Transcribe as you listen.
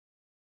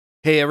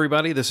Hey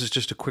everybody, this is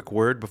just a quick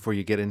word before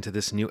you get into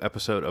this new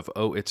episode of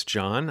Oh, It's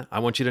John. I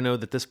want you to know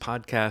that this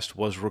podcast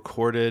was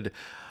recorded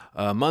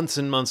months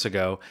and months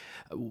ago,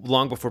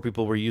 long before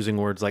people were using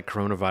words like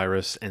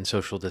coronavirus and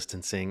social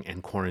distancing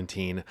and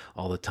quarantine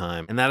all the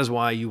time. And that is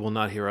why you will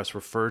not hear us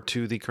refer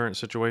to the current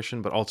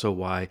situation, but also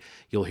why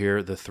you'll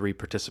hear the three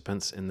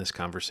participants in this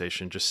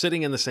conversation just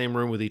sitting in the same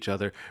room with each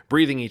other,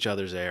 breathing each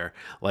other's air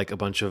like a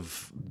bunch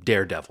of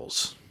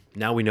daredevils.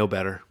 Now we know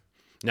better.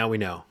 Now we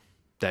know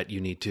that you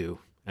need to.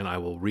 And I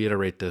will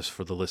reiterate this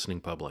for the listening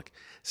public.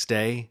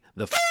 Stay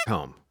the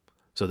home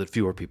so that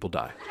fewer people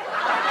die.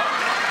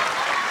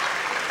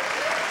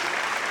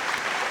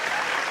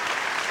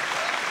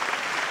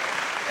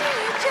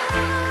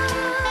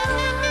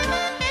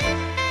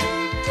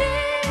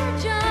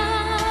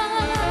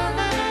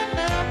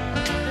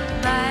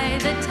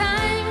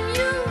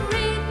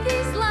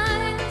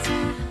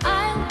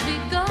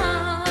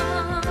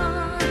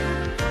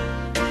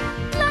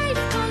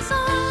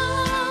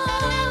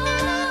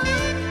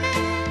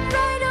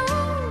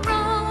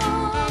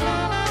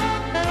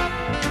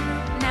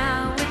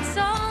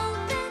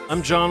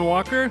 I'm John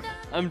Walker.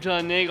 I'm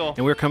John Nagel.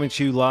 And we're coming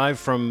to you live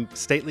from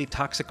stately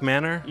Toxic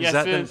Manor. Yes,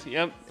 it is.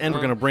 Yep. And we're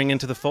going to bring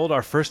into the fold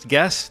our first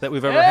guest that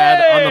we've ever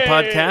had on the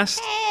podcast.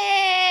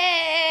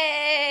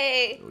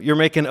 Hey! You're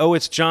making Oh,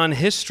 It's John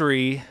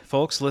history,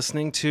 folks,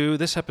 listening to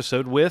this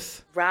episode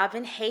with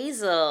Robin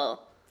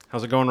Hazel.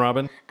 How's it going,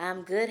 Robin?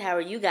 I'm good. How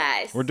are you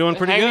guys? We're doing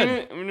pretty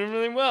good. I'm doing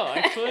really well,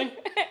 actually.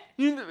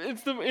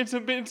 It's a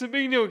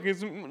big deal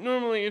because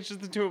normally it's just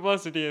the two of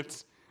us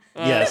idiots.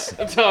 Yes.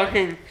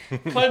 Talking,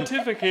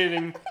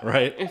 pontificating,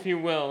 right, if you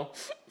will.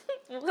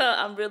 Well,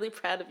 I'm really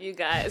proud of you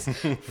guys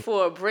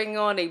for bringing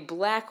on a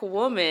black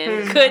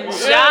woman. Good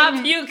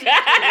job, you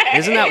guys.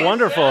 Isn't that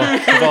wonderful,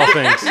 of all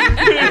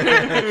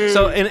things?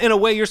 So, in a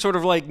way, you're sort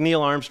of like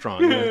Neil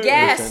Armstrong.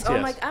 Yes. Oh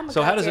yes. my God. I'm a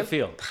so how does it goddamn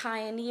feel?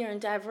 Pioneer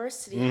and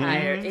diversity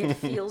hire. It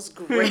feels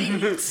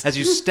great. As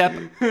you step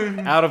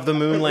out of the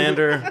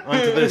Moonlander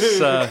onto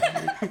this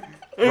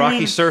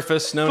rocky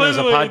surface known as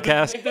a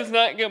podcast. It does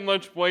not get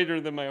much whiter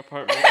than my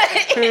apartment.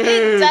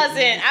 It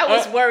doesn't. I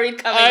was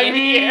worried coming in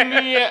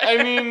here. Yeah,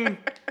 I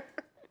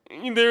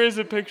mean, there is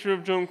a picture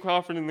of Joan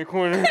Crawford in the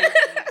corner.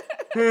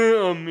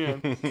 Oh,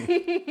 man.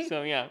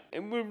 So, yeah,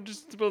 we're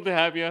just thrilled to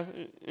have you,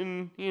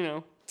 and, you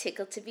know.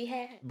 Tickled to be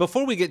had.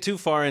 Before we get too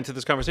far into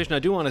this conversation, I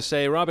do want to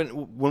say, Robin,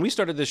 when we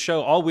started this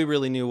show, all we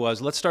really knew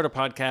was let's start a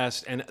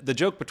podcast. And the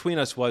joke between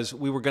us was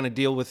we were going to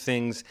deal with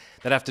things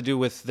that have to do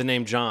with the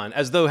name John,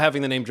 as though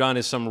having the name John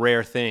is some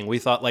rare thing. We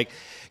thought, like,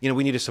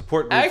 we need a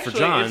support group for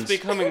Johns. Actually,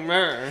 it's becoming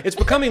rarer. It's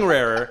becoming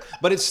rarer,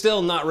 but it's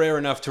still not rare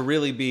enough to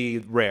really be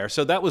rare.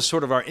 So that was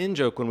sort of our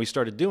in-joke when we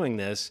started doing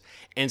this.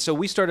 And so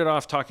we started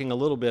off talking a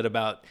little bit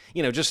about,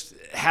 just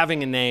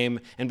having a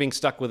name and being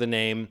stuck with a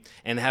name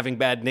and having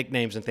bad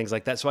nicknames and things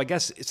like that. So I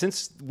guess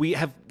since we've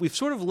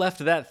sort of left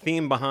that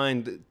theme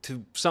behind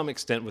to some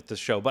extent with this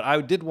show, but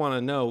I did want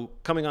to know,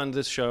 coming on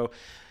this show,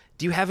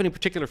 do you have any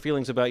particular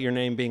feelings about your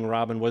name being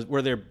Robin?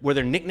 Were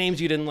there nicknames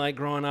you didn't like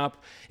growing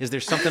up? Is there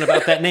something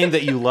about that name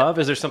that you love?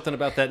 Is there something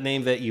about that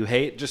name that you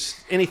hate? Just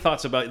any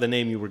thoughts about the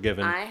name you were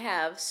given? I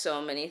have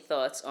so many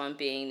thoughts on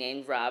being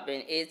named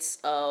Robin. It's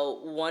a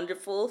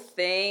wonderful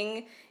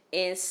thing.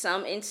 In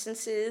some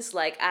instances,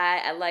 like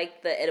I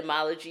like the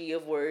etymology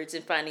of words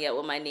and finding out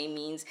what my name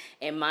means.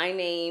 And my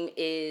name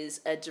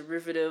is a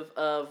derivative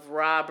of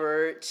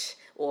Robert,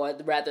 or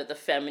rather the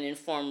feminine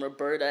form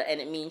Roberta, and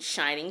it means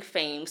shining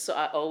fame. So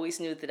I always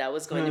knew that I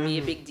was going to be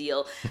a big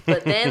deal.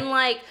 But then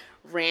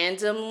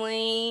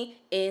randomly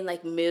in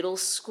middle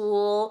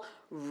school,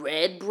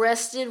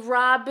 red-breasted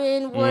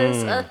Robin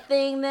was a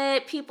thing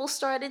that people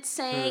started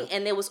saying,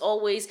 and there was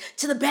always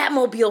to the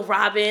Batmobile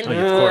Robin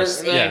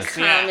was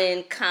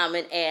a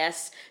common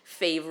ass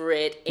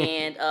favorite,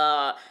 and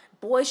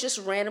boys just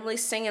randomly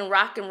singing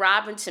Rockin'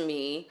 Robin to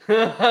me on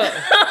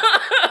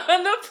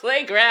the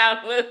playground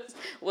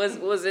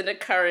was an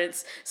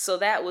occurrence. So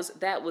that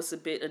was a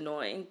bit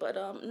annoying, but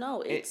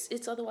no,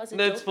 it's otherwise a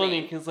That's dope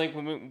funny name. because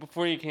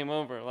before you came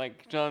over,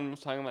 John was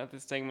talking about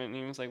this segment, and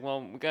he was like,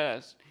 "Well, we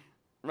gotta."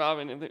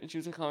 Robin, if she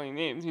was calling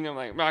names,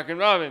 like Rockin'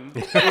 Robin.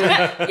 Yep,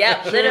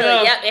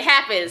 literally, yep, it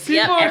happens.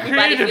 People are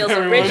Everybody creative, feels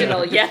everyone.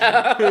 original,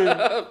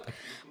 yeah.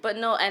 But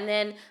no, and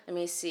then, let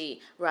me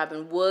see,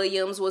 Robin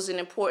Williams was an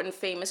important,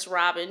 famous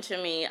Robin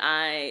to me.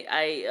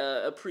 I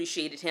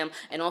appreciated him,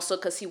 and also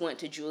because he went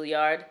to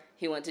Juilliard.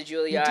 He went to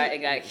Juilliard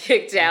and got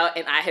kicked out,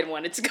 and I had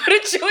wanted to go to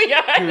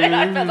Juilliard, and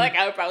I felt like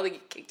I would probably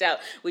get kicked out,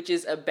 which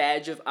is a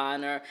badge of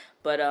honor.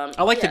 But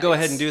I like to go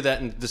ahead and do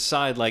that and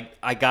decide,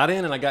 I got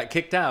in and I got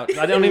kicked out.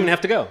 I don't even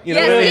have to go. You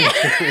know what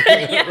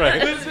I mean?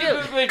 Right.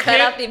 They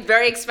Cut out the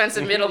very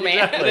expensive middleman.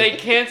 Exactly. They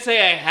can't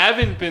say I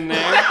haven't been there.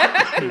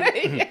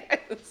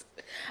 Yes.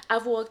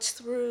 I've walked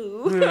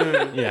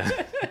through. Yeah.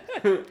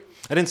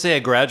 I didn't say I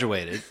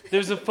graduated.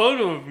 There's a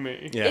photo of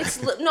me. Yeah.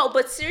 No,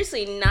 but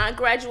seriously, not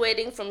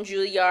graduating from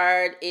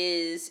Juilliard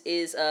is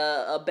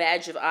a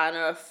badge of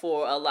honor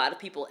for a lot of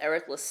people.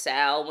 Eric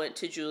LaSalle went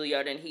to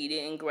Juilliard and he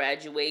didn't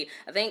graduate.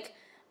 I think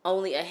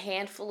only a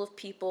handful of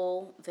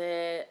people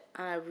that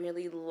I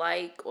really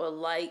like or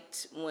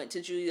liked went to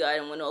Juilliard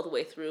and went all the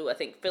way through. I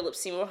think Philip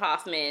Seymour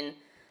Hoffman,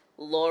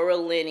 Laura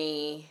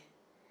Linney,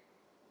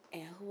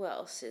 and who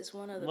else is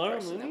one other Laura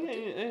person?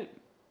 Linney?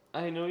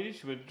 I know you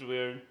should went to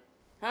Juilliard.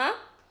 Huh?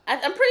 I'm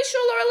pretty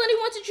sure Laura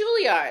Linney went to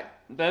Juilliard.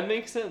 That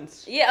makes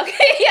sense. Yeah,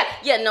 okay,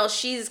 yeah. No,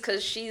 she's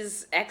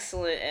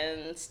excellent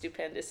and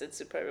stupendous and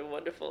superb and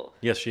wonderful.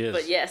 Yes, she is.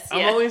 But yes,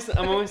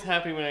 I'm always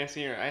happy when I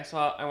see her.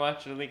 I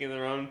watched A League of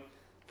Their Own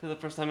for the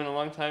first time in a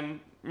long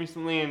time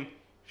recently, and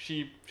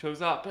she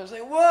shows up. I was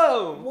like,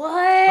 whoa!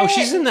 What? Oh,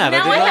 she's in that.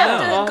 Now I I did not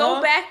have know. to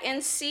go back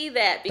and see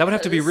that. That would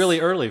have to be because really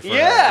early for her.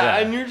 Yeah,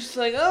 and you're just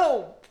like,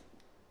 oh,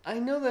 I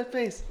know that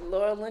face.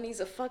 Laura Linney's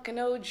a fucking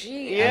OG.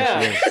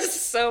 Yeah.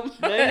 So much.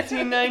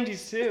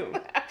 1992.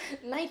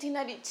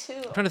 1992.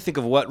 I'm trying to think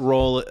of what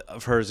role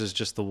of hers is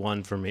just the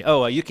one for me.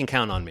 Oh, You Can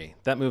Count on Me.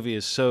 That movie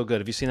is so good.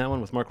 Have you seen that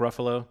one with Mark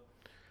Ruffalo?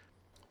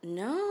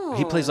 No.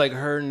 He plays like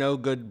her no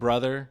good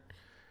brother,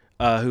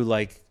 who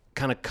like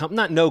kind of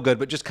not no good,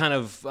 but just kind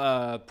of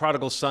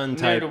prodigal son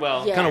type,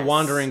 Ne'er-do-well. Yeah. kind of Yes.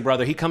 wandering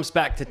brother. He comes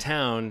back to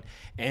town,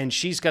 and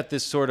she's got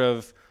this sort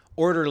of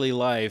orderly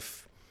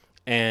life,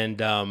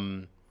 and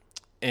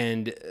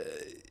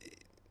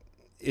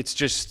it's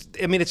just,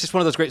 I mean, it's just one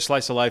of those great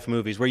slice of life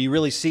movies where you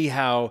really see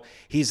how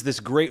he's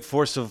this great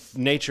force of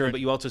nature, but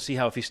you also see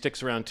how if he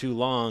sticks around too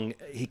long,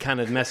 he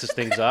kind of messes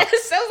things up.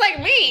 Sounds like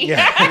me.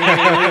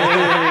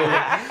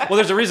 Yeah. Well,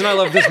 there's a reason I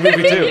love this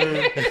movie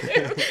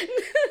too.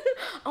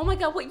 Oh my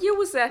God, what year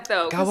was that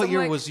though? God, what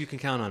year was You Can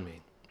Count on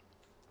Me?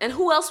 And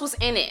who else was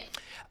in it?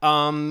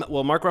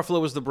 Well, Mark Ruffalo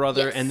was the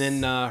brother, Yes. and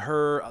then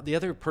the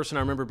other person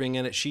I remember being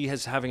in it, she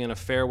is having an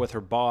affair with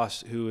her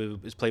boss, who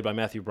is played by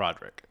Matthew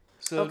Broderick.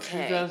 So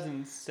Okay.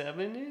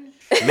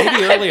 2007-ish?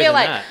 Maybe earlier than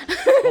like- that.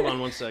 Hold on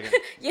one second.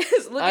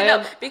 Yes, look I it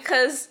am- up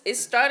because it's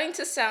starting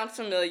to sound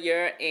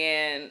familiar,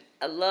 and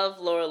I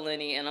love Laura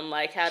Linney, and I'm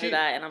like, how did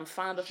I? And I'm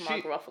fond of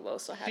Mark Ruffalo,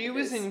 so how She did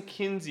was this? in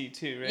Kinsey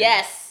too,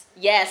 right?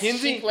 Yes,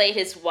 Kinsey- she played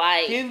his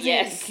wife.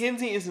 Yes.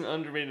 Kinsey is an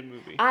underrated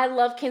movie. I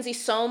love Kinsey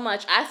so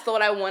much. I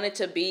thought I wanted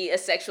to be a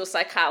sexual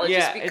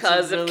psychologist Yeah,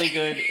 because it's a really of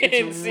good. Kinsey.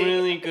 It's a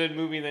really good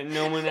movie that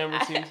no one ever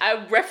seems.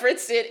 I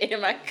reference it in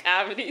my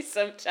comedy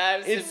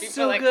sometimes. It's and people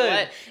so are like,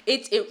 good. What?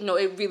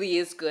 It really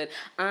is good.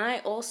 I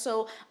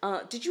also,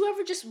 did you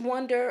ever just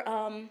wonder,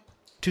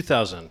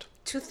 2000.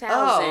 2000?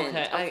 Oh,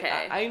 okay.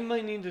 Okay. I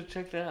might need to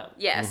check that out.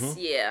 Yes,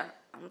 yeah.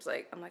 I was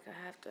like, I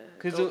have to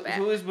Because go back.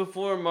 it was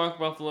before Mark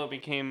Ruffalo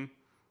became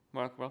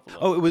Mark Ruffalo.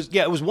 Oh,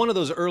 it was one of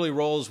those early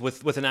roles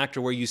with an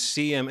actor where you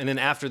see him, and then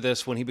after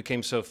this, when he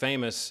became so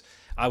famous,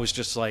 I was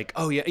just like,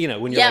 oh yeah,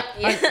 when you're Yep,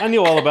 like, yeah. I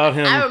knew all about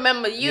him. I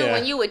remember you Yeah.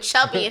 when you were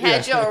chubby and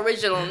had your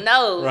original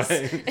nose.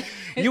 Right.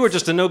 You were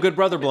just a no good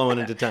brother blowing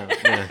into town.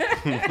 Yeah.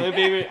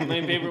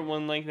 my favorite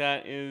one like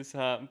that is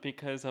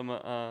because I'm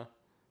a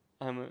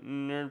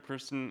nerd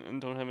person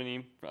and don't have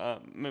any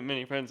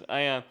many friends.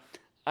 I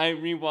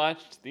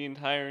rewatched the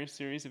entire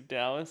series of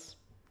Dallas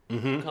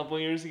a couple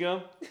years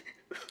ago,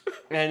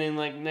 and in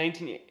like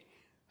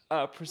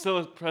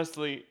Priscilla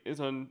Presley is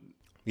on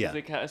Yeah.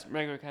 is a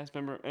regular cast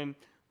member, and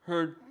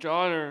her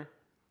daughter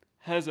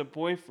has a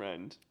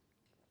boyfriend,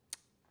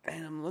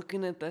 and I'm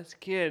looking at this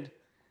kid,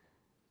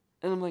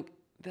 and I'm like,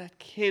 that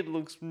kid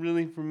looks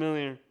really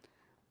familiar.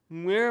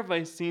 Where have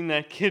I seen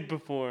that kid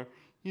before?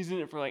 He's in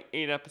it for like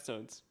 8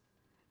 episodes.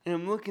 And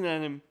I'm looking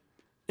at him,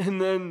 and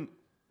then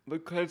the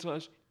credits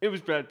flash. It was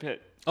Brad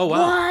Pitt. Oh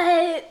wow.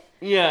 What?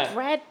 Yeah.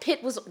 Brad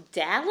Pitt was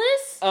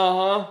Dallas?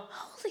 Uh-huh.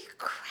 Holy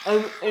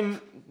crap. And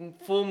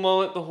full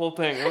mullet, the whole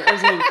thing. I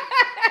was like,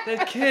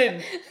 that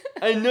kid.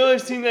 I know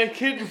I've seen that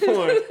kid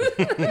before.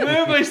 Where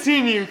have I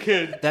seen you,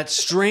 kid? That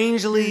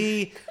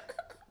strangely,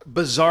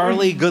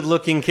 bizarrely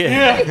good-looking kid.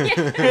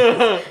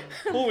 Yeah.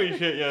 Holy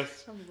shit,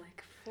 yes. I'm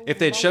like, If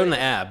they'd shown the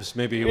abs,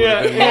 maybe he would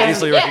have been more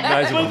easily But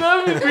recognizable.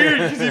 that was weird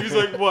because he was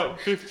like,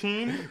 what,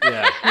 15?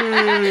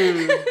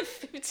 Yeah.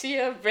 50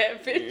 of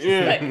Brad Pitt.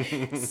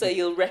 Yeah. Like, so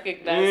you'll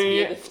recognize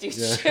me in the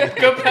future.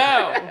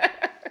 Kapow!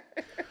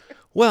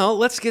 Well,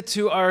 let's get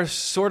to our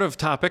sort of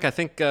topic. I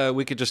think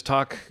we could just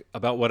talk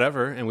about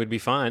whatever and we'd be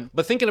fine.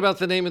 But thinking about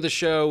the name of the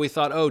show, we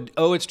thought,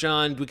 oh, it's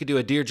John. We could do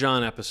a Dear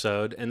John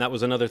episode. And that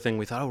was another thing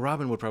we thought,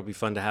 Robin would probably be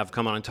fun to have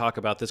come on and talk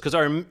about this. Because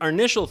our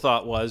initial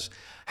thought was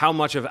how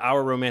much of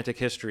our romantic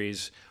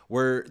histories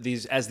were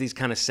these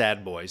kind of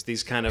sad boys.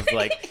 These kind of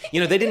like,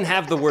 they didn't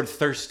have the word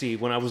thirsty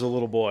when I was a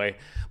little boy,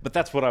 but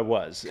that's what I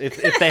was.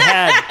 If they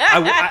had,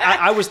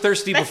 I was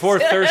thirsty before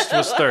thirst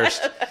was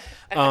thirst.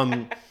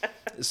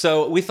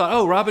 So we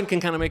thought, Robin can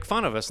kind of make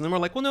fun of us. And then we're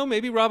like, well, no,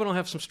 maybe Robin will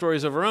have some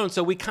stories of her own.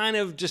 So we kind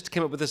of just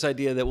came up with this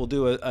idea that we'll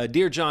do a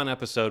Dear John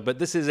episode. But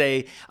this is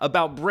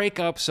about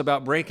breakups,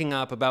 about breaking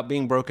up, about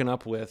being broken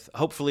up with.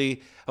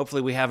 Hopefully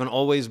we haven't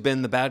always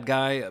been the bad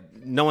guy.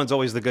 No one's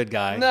always the good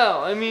guy.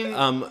 No, I mean...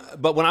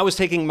 But when I was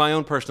taking my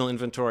own personal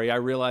inventory, I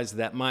realized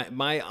that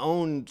my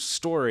own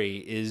story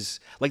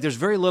is, like, there's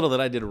very little that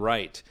I did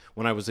right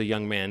when I was a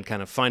young man,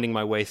 kind of finding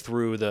my way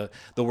through the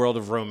world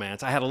of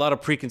romance. I had a lot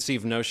of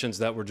preconceived notions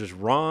that were just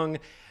wrong.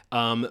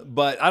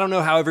 But I don't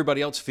know how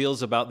everybody else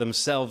feels about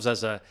themselves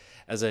as a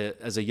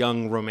as a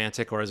young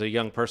romantic or as a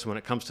young person when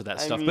it comes to that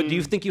stuff. But do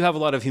you think you have a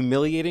lot of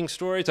humiliating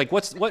stories? Like,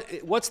 what's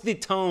the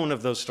tone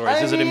of those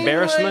stories? Is it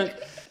embarrassment?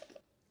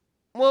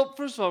 Well,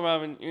 first of all,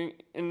 Robin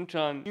and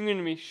John, you're going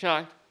to be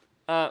shocked.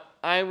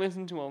 I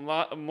listen to a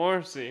lot of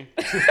Morrissey.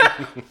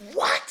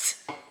 What?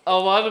 A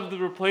lot of the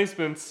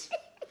Replacements.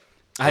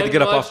 I had to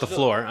get up off the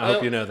floor. I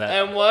hope you know that.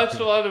 And watched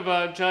a lot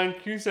of John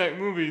Cusack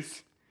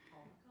movies.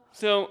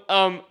 So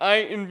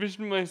I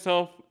envision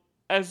myself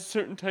as a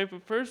certain type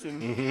of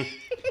person.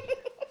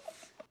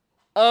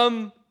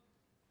 Mm-hmm.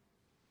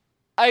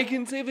 I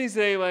can safely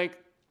say, like,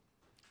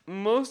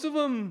 most of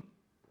them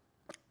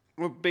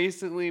were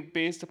basically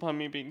based upon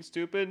me being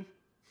stupid.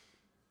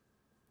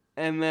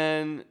 And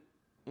then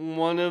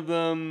one of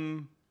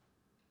them,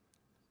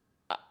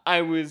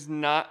 I was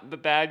not the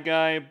bad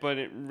guy, but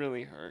it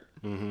really hurt.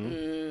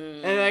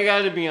 Mm-hmm. And I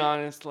gotta be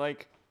honest,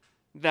 like,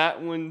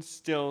 that one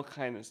still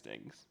kind of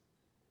stings.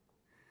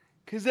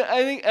 Because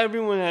I think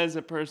everyone has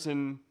a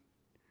person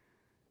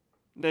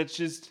that's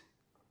just...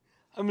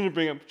 I'm going to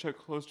bring up Chuck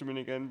Klosterman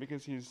again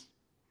because he's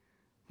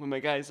one of my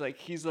guys. Like,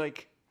 he's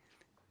like...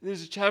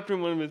 There's a chapter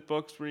in one of his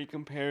books where he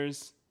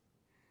compares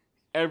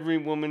every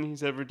woman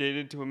he's ever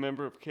dated to a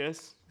member of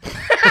KISS.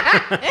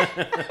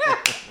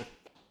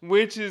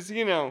 Which is,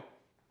 you know...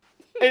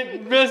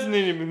 It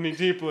resonated with me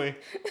deeply.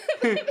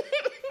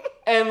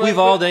 And like, we've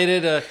all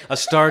dated a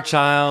star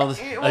child,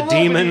 a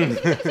demon.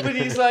 But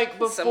he's like,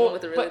 someone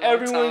with a really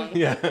long tongue.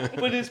 Yeah.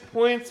 But his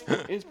point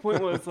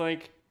was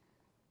like,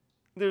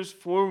 there's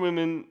 4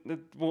 women that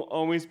will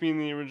always be in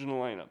the original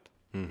lineup.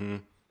 Mm-hmm.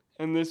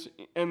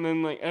 And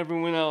then like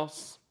everyone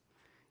else,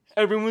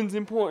 everyone's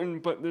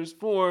important, but there's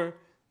 4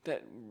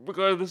 that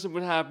regardless of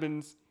what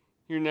happens,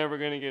 you're never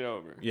gonna get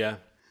over. Yeah.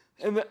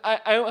 And I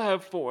don't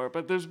have 4,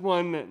 but there's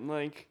one that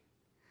like,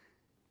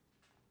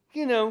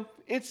 you know,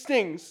 it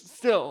stings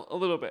still a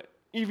little bit,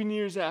 even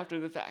years after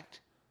the fact.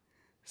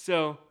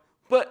 So,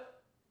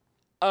 but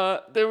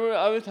there were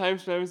other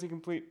times when I was a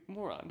complete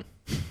moron.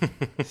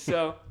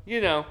 So,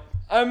 you know,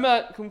 I'm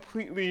not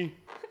completely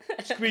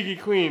squeaky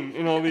clean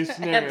in all these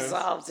scenarios.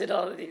 Absolved in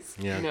all of these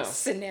No.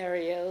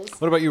 scenarios.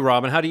 What about you,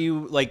 Robin? How do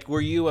you, like,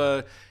 were you,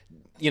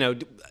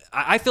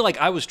 I feel like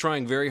I was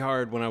trying very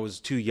hard when I was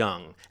too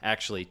young,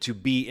 actually, to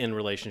be in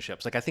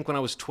relationships. Like, I think when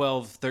I was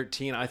 12,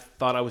 13, I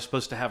thought I was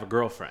supposed to have a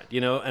girlfriend,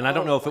 you know? And I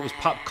don't know if it was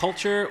pop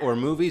culture or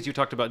movies. You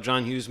talked about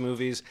John Hughes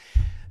movies,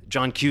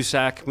 John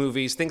Cusack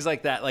movies, things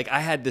like that. Like, I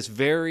had this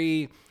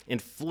very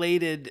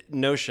inflated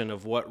notion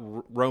of what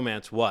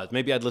romance was.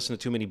 Maybe I'd listened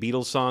to too many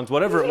Beatles songs,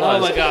 whatever it was.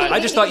 Oh my God. I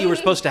just thought you were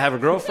supposed to have a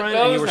girlfriend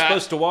and you were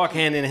supposed to walk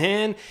hand in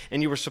hand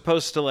and you were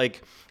supposed to,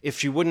 like, if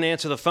she wouldn't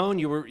answer the phone,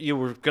 you were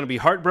going to be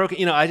heartbroken.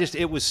 You know,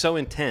 it was so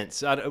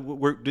intense.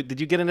 Did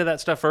you get into that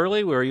stuff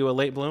early? Were you a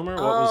late bloomer?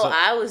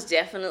 I was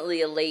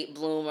definitely a late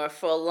bloomer.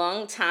 For a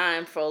long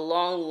time,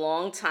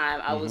 long time,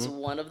 I was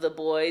one of the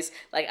boys.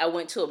 Like, I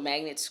went to a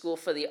magnet school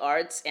for the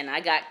arts, and I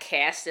got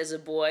cast as a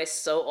boy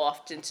so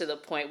often to the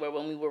point where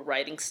when we were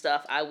writing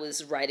stuff, I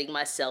was writing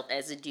myself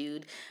as a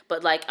dude.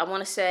 But, like, I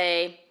want to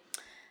say...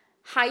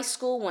 high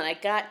school when I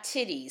got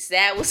titties.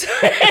 That was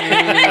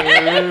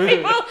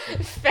people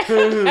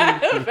found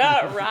out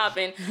about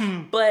Robin.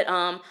 But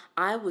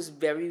I was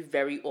very,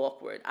 very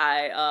awkward.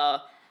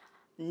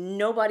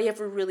 Nobody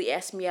ever really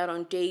asked me out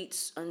on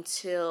dates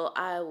until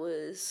I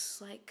was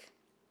like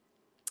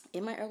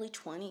in my early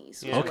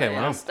 20s. Yeah. Okay,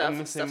 wow.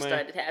 Stuff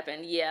started to happen.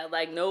 Yeah,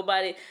 like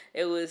nobody,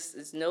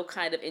 it's no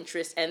kind of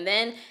interest. And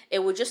then it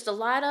was just a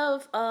lot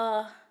of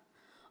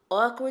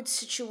awkward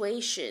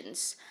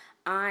situations.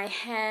 I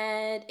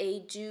had a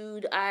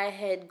dude I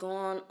had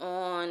gone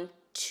on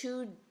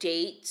 2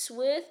 dates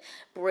with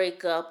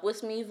break up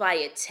with me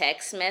via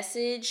text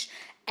message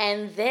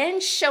and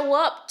then show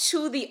up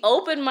to the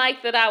open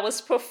mic that I was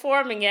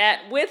performing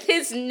at with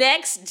his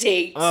next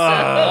date. So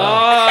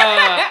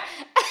I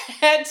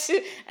had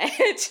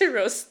to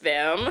roast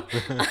them.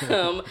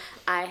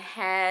 I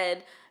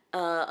had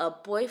a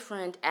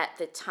boyfriend at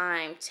the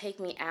time take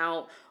me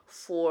out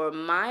for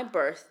my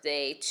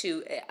birthday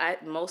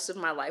most of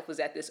my life was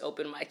at this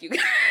open mic, you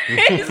guys.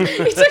 He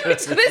took me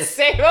to the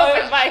same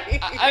open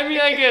mic. I mean,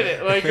 I get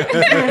it. Like,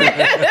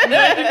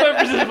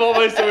 95% of all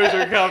my stories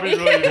are comedy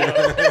related.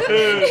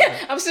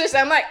 I'm serious.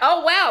 I'm like,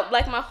 oh wow,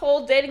 like my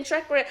whole dating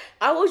track record,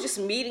 I was just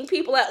meeting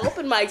people at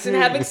open mics and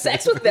having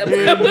sex with them.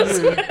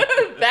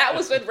 That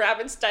was when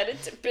Robin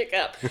started to pick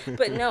up.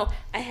 But no,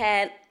 I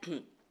had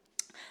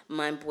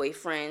my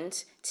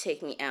boyfriend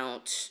take me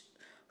out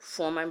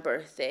for my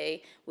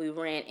birthday. We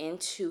ran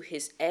into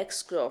his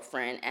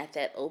ex-girlfriend at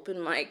that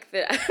open mic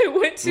that I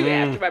went to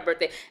after my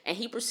birthday, and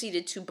he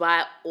proceeded to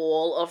buy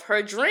all of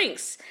her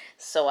drinks.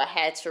 So I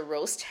had to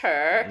roast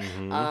her.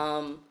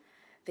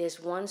 There's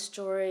one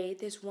story,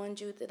 there's one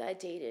dude that I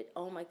dated.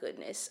 Oh my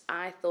goodness.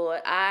 I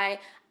thought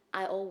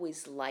I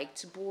always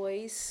liked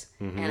boys,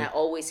 and I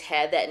always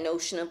had that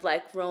notion of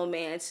like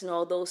romance and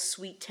all those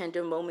sweet,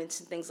 tender moments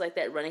and things like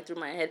that running through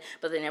my head,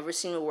 but they never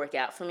seemed to work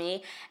out for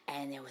me.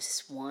 And there was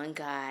this one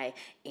guy,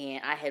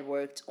 and I had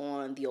worked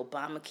on the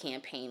Obama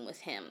campaign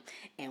with him,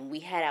 and we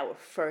had our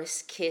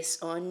first kiss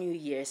on New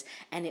Year's,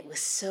 and it was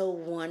so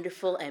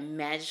wonderful and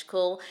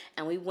magical.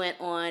 And we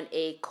went on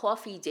a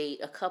coffee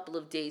date a couple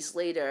of days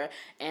later,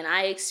 and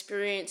I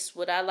experienced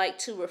what I like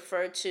to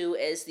refer to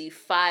as the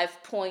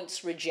 5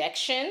 points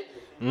rejection.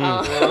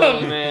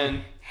 Oh,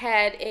 man.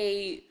 Had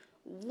a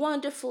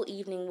wonderful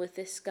evening with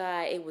this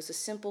guy. It was a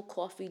simple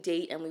coffee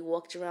date, and we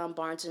walked around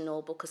Barnes &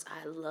 Noble because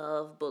I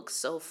love books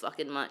so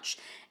fucking much.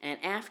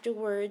 And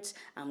afterwards,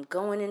 I'm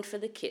going in for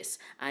the kiss.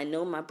 I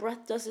know my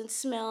breath doesn't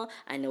smell.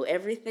 I know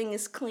everything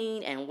is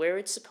clean and where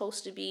it's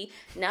supposed to be.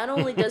 Not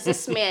only does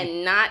this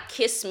man not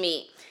kiss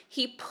me,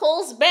 he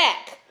pulls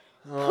back,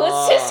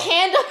 puts his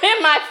hand up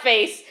in my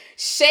face,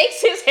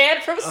 shakes his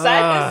hand from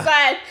side to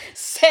side,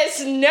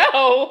 says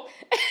no,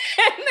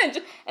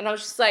 and I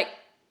was just like,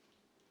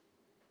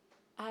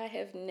 I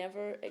have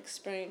never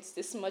experienced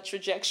this much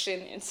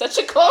rejection in such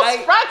a close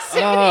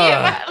proximity in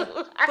my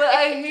life. But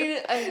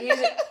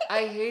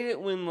I hate it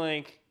when,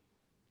 like,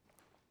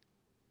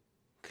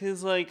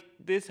 because, like,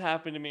 this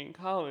happened to me in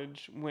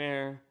college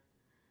where,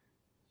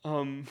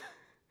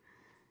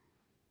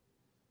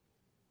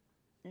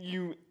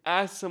 you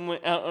ask someone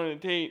out on a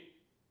date,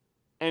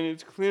 and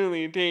it's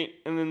clearly a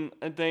date, and then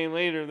a day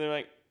later, they're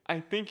like,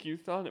 I think you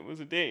thought it was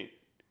a date.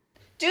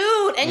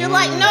 Dude, and you're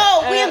like,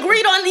 no, we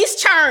agreed on these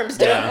terms,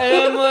 dude. Yeah.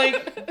 And I'm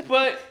like,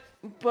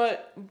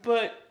 but,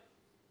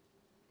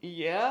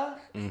 yeah?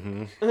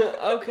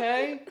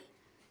 Okay.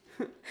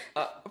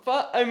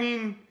 I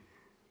mean,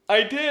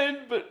 I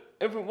did, but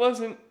if it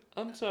wasn't,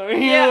 I'm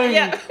sorry.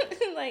 Yeah.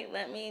 Like,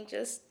 let me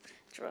just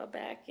draw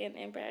back in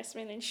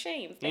embarrassment and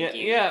shame. Thank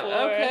you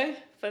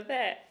for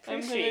that.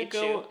 Appreciate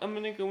you. I'm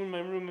gonna go in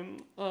my room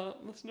and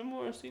listen to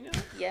Morrissey now.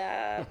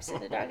 Yeah, sit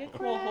in the dog and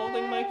cry. While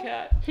holding my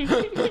cat.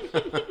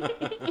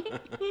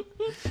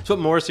 It's what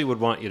Morrissey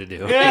would want you to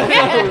do.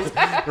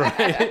 Yeah.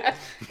 Right?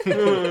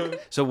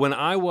 So when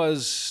I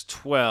was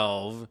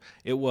 12,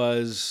 it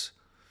was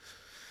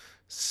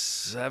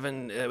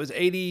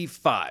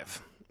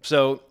 85.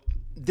 So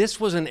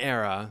this was an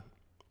era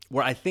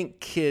where I think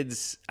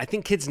kids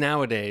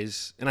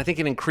nowadays, and I think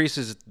it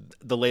increases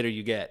the later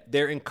you get,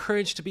 they're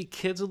encouraged to be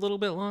kids a little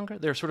bit longer.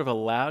 They're sort of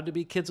allowed to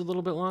be kids a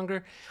little bit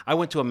longer. I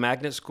went to a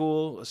magnet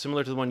school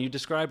similar to the one you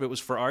described. It was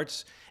for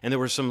arts, and there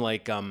were some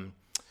like,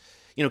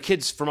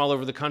 kids from all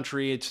over the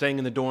country staying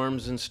in the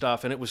dorms and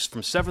stuff, and it was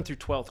from 7th through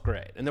 12th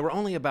grade. And there were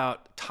only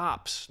about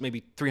tops,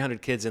 maybe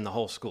 300 kids in the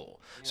whole school.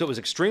 So it was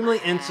extremely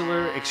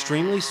insular,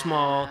 extremely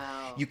small.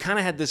 You kind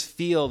of had this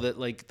feel that,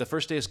 like, the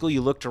first day of school,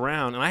 you looked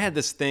around, and I had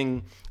this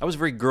thing, I was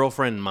very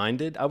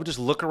girlfriend-minded. I would just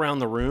look around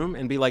the room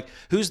and be like,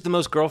 who's the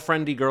most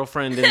girlfriendy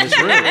girlfriend in this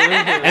room?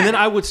 And then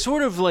I would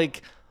sort of,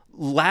 like,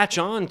 latch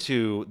on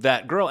to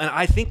that girl. And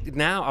I think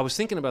now, I was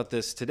thinking about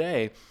this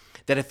today,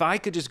 that if I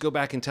could just go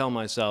back and tell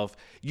myself,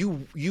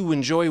 you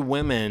enjoy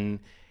women,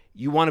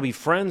 you want to be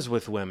friends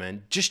with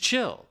women, just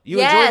chill. You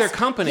enjoy their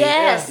company.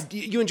 Yes.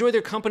 You enjoy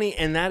their company,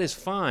 and that is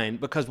fine,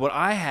 because what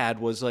I had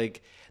was,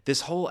 like,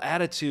 this whole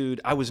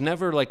attitude. I was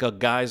never like a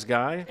guy's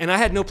guy, and I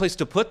had no place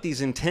to put these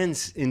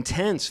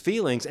intense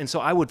feelings. And so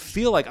I would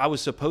feel like I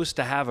was supposed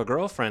to have a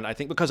girlfriend, I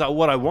think, because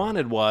what I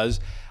wanted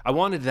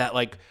that,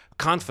 like,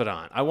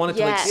 confidant. I wanted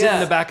to like sit in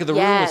the back of the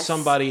room with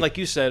somebody, like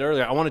you said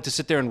earlier. I wanted to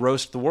sit there and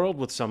roast the world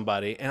with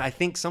somebody. And I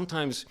think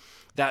sometimes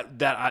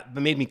that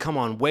made me come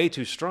on way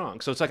too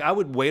strong. So it's like I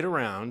would wait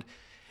around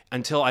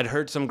until I'd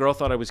heard some girl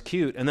thought I was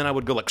cute, and then I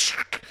would go like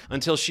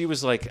until she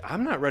was like,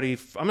 I'm not ready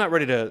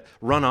to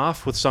run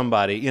off with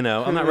somebody,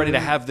 I'm not ready to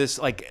have this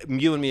like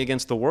you and me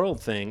against the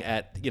world thing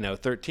at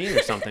 13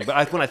 or something.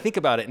 But when I think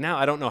about it now,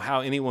 I don't know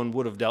how anyone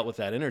would have dealt with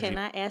that energy. Can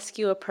I ask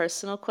you a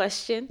personal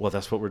question? Well,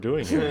 that's what we're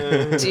doing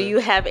here. Do you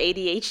have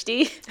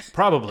ADHD?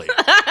 Probably.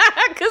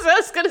 Because I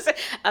was going to say,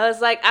 I was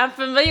like, I'm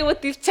familiar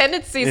with these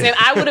tendencies, and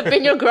I would have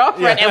been your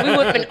girlfriend, and we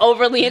would have been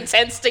overly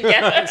intense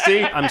together.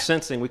 See, I'm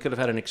sensing we could have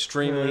had an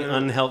extremely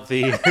unhealthy,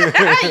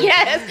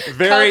 yes,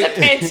 very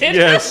codependent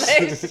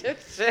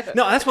relationship.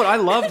 No, that's what I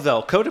loved,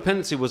 though.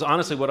 Codependency was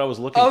honestly what I was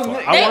looking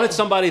for. I wanted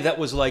somebody that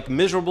was like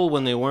miserable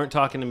when they weren't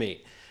talking to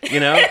me.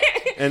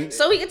 And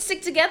so we could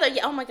stick together.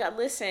 Yeah. Oh my God,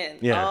 listen.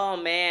 Yeah. Oh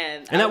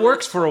man. And that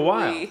works for a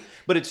while,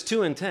 but it's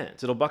too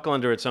intense. It'll buckle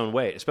under its own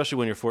weight, especially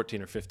when you're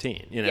 14 or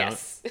 15.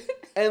 Yes.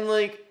 And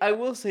like I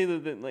will say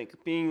that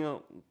like being a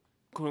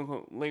quote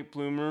unquote late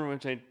bloomer,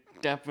 which I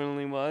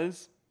definitely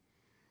was,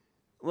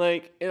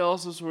 like it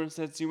also sort of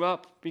sets you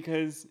up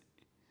because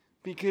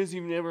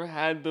you've never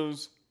had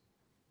those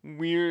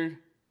weird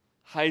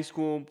high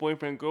school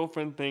boyfriend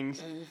girlfriend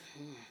things.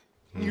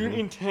 Mm-hmm. You're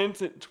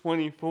intense at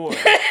 24. Yeah.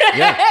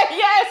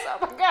 Yes. Oh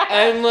my God.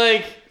 And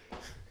like,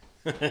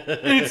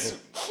 it's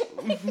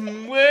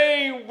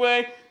way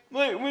like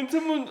when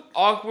someone's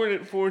awkward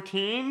at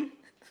 14.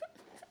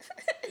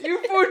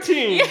 You're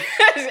 14.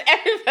 Yes,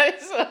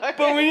 everybody's so okay.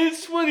 But when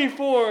it's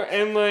 24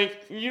 and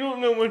like you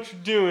don't know what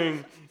you're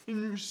doing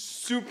and you're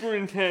super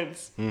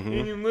intense,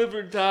 and you live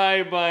or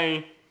die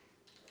by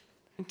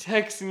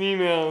texts and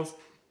emails,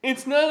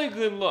 it's not a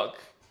good look.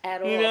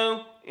 At all. You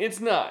know? It's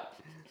not.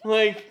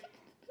 Like,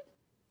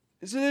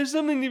 so there's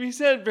something to be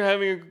said for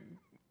having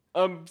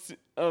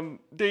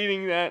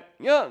dating that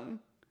young.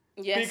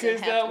 Yes,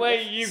 because that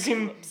way you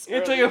can.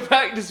 It's like a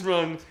practice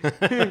run,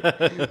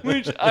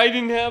 which I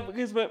didn't have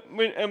because but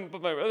my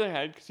brother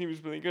had because he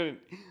was really good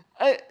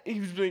at. He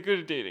was really good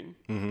at dating,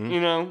 you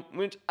know,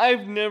 which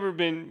I've never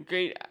been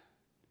great at.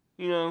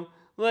 You know,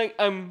 like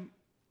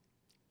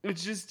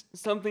it's just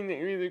something that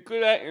you're either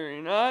good at or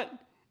you're not,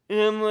 and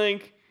I'm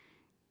like,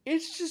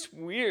 it's just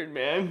weird,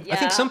 man. Yeah. I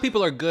think some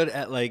people are good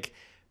at like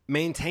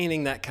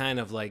maintaining that kind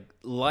of like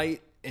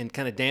light and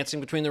kind of dancing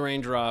between the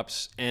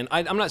raindrops. And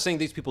I'm not saying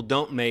these people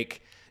don't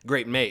make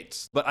great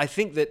mates, but I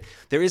think that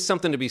there is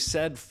something to be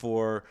said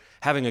for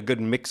having a good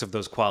mix of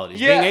those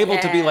qualities. Yeah. Being able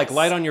to be like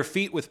light on your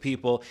feet with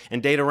people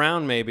and date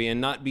around maybe and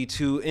not be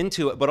too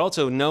into it, but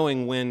also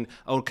knowing when,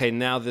 okay,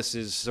 now this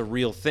is a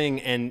real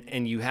thing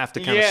and you have to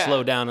kind of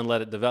slow down and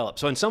let it develop.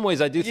 So in some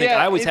ways I do think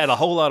I always had a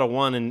whole lot of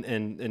one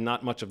and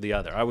not much of the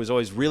other. I was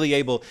always really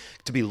able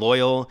to be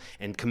loyal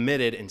and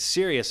committed and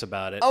serious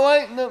about it. Oh,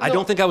 I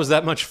don't think I was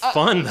that much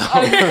fun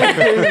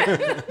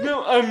though.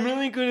 No, I'm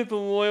really good at the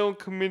loyal,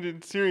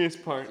 committed, serious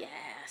part.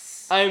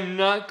 Yes. I'm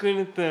not good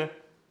at the,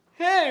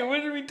 hey, what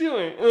are we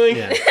doing? Like,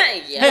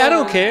 Hey, I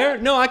don't care.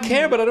 No, I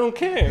care, but I don't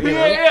care. You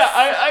know?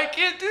 I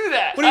can't do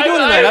that. What are you doing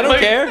tonight? I don't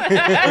care.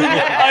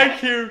 I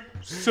care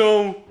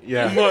so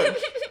much.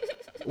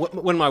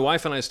 When my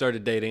wife and I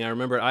started dating, I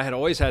remember I had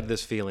always had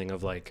this feeling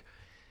of like,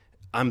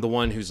 I'm the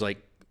one who's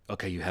like,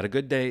 okay, you had a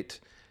good date.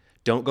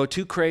 Don't go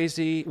too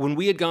crazy. When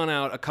we had gone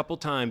out a couple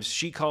times,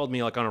 she called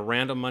me like on a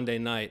random Monday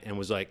night and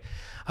was like,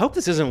 I hope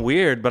this isn't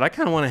weird, but I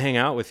kind of want to hang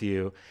out with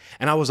you.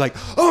 And I was like,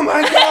 oh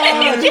my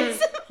God,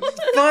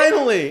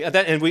 finally.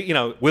 And we, you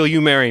know, will you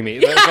marry me?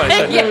 That's what I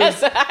said.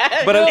 Yes.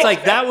 But it's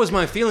like, that was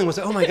my feeling was,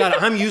 oh my God,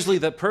 I'm usually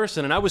that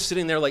person. And I was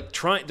sitting there like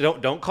trying,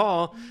 don't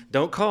call,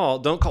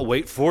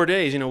 wait 4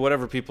 days, you know,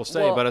 whatever people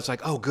say. Well, but it's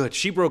like, oh good,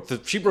 she broke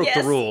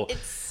the rule.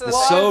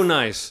 It's so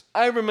nice.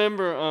 I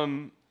remember,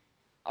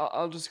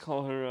 I'll just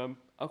call her,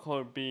 I'll call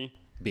her B.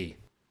 B.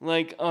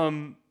 Like,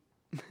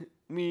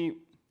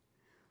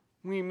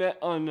 we met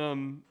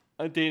on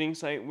a dating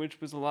site, which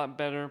was a lot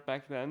better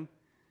back then.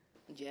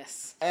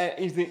 Yes.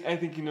 I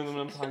think you know what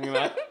I'm talking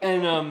about.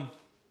 And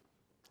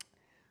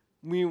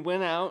we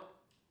went out,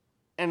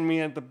 and we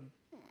had the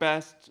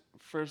best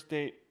first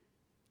date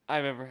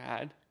I've ever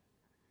had.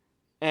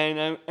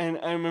 And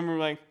I remember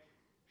like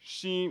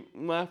she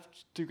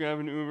left to grab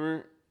an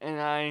Uber, and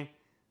I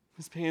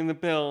was paying the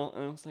bill,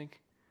 and I was like,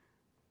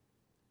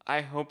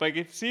 I hope I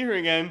get to see her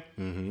again.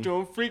 Mm-hmm.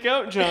 Don't freak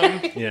out,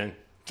 John. Yeah.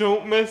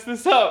 Don't mess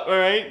this up, all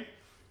right?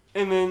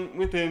 And then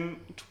within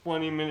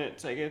 20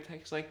 minutes, I get a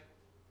text like,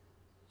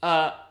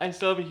 I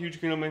still have a huge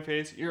grin on my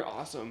face. You're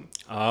awesome.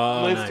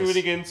 Oh, Let's do it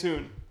again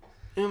soon.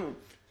 And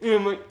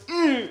I'm like,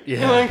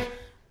 yeah. And like,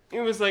 it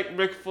was like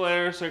Ric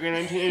Flair circa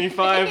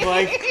 1985,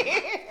 like,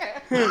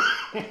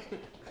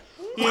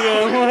 you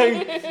know,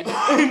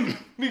 like,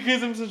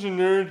 because I'm such a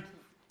nerd,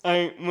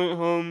 I went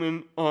home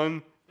and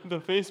on the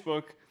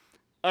Facebook,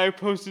 I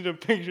posted a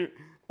picture,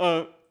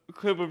 a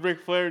clip of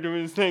Ric Flair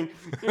doing his thing,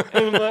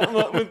 and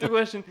with the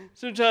question,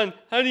 so John,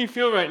 how do you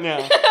feel right now?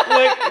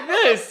 Like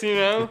this, you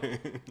know?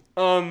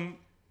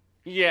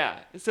 Yeah.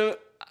 So,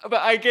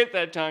 but I get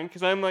that, John,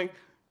 because I'm like,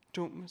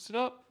 don't mess it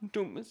up.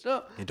 Don't mess it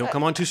up. And don't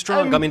come on too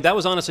strong. I mean, that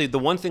was honestly the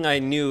one thing I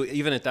knew,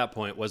 even at that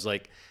point, was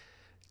like,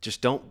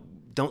 just don't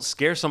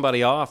scare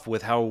somebody off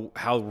with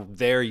how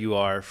there you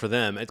are for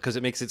them, because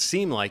it makes it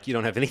seem like you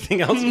don't have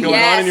anything else going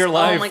on in your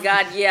life. Oh my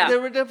God, yeah. There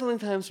were definitely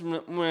times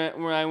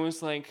where I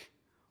was like,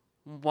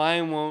 why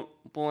won't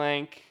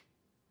blank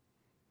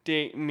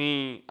date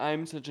me?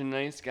 I'm such a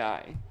nice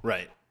guy.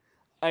 Right.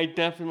 I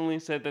definitely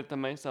said that to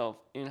myself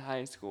in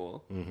high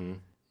school. Mm-hmm.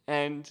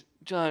 And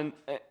John,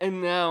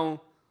 and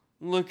now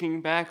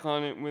looking back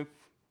on it with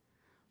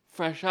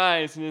fresh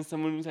eyes and as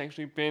someone who's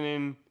actually been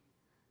in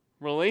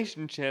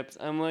relationships,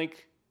 I'm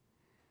like,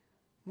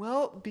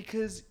 well,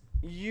 because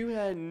you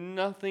had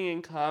nothing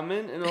in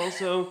common, and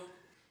also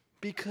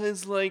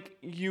because like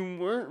you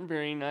weren't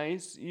very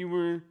nice, you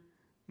were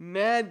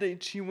mad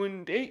that she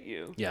wouldn't date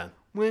you. Yeah.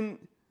 When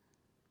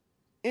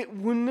it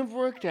wouldn't have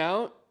worked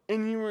out,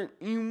 and you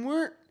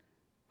weren't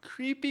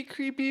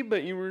creepy,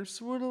 but you were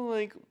sort of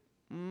like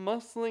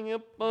muscling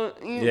up on,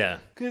 yeah.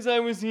 Because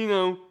I was, you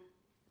know,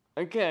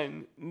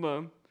 again,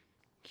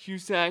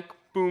 Cusack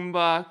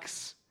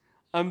boombox.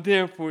 I'm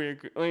there for you,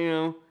 you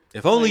know.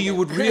 If only you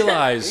would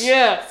realize.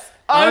 Yes.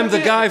 I'm the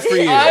guy for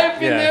you. I've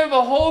been there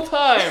the whole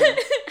time.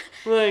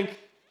 Like.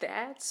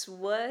 That's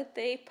what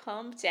they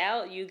pumped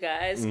out, you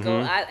guys.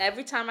 Mm-hmm.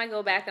 Every time I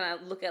go back and I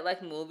look at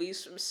like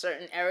movies from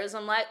certain eras,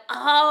 I'm like,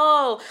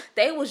 oh,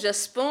 they was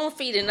just spoon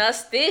feeding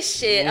us this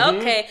shit. Mm-hmm.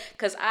 Okay,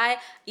 because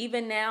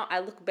even now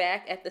I look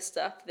back at the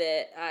stuff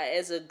that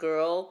as a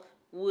girl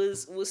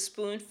was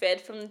spoon fed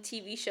from the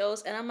TV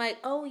shows, and I'm like,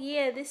 oh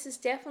yeah, this is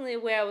definitely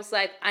where I was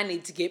like, I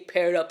need to get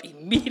paired up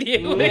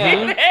immediately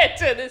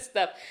to this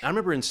stuff. I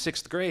remember in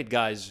 6th grade,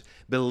 guys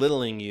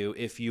belittling you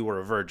if you were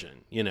a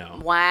virgin, you know.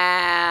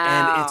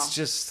 Wow. And it's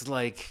just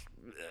like,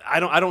 I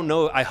don't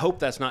know. I hope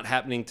that's not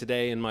happening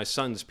today in my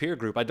son's peer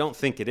group. I don't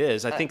think it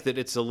is. I think that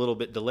it's a little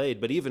bit delayed.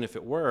 But even if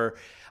it were,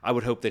 I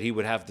would hope that he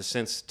would have the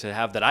sense to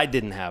have that I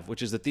didn't have,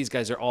 which is that these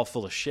guys are all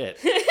full of shit.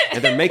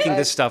 And they're making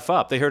this stuff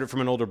up. They heard it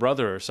from an older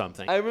brother or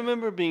something. I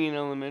remember being in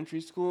elementary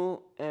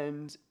school,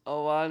 and a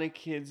lot of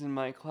kids in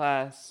my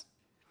class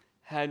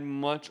had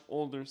much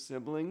older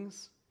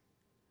siblings.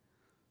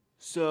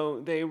 So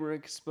they were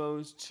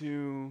exposed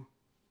to,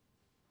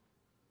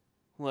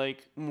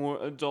 like, more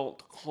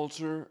adult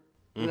culture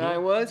than I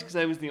was, because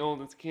I was the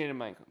oldest kid in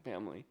my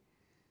family.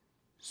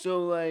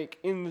 So, like,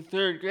 in the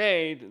 3rd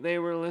grade, they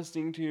were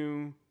listening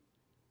to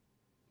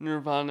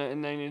Nirvana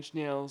and Nine Inch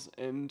Nails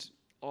and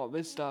all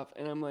this stuff,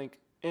 and I'm like,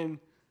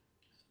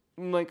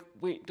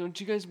 wait,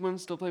 don't you guys want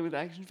to still play with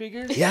action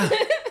figures? Yeah.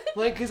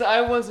 Like, because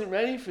I wasn't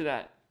ready for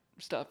that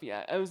stuff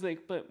yet. I was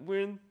like, but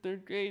we're in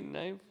 3rd grade, and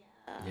I've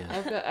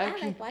got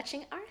action. I like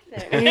watching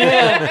Arthur.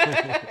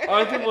 Yeah.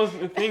 Arthur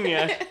wasn't a thing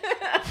yet.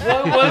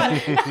 Well,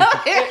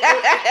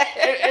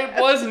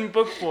 it was in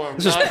book form.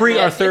 This is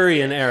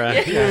pre-Arthurian era.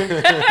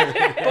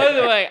 By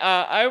the way,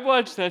 I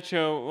watched that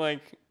show,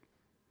 like,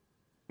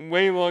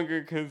 way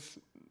longer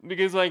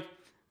because, like,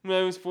 when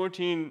I was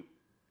 14,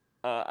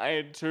 I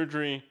had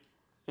surgery,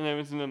 and I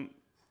was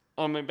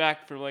on my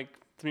back for, like,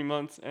 3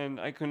 months, and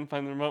I couldn't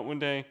find the remote one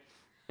day,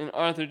 and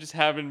Arthur just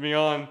happened to be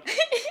on,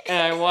 and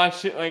I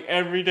watched it, like,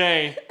 every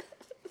day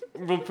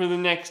for the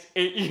next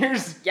 8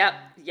 years. Yep.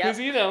 Because,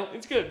 you know,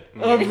 it's good.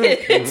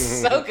 It's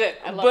so good.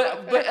 I love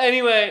it. But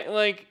anyway,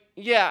 like,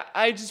 yeah,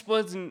 I just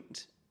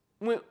wasn't...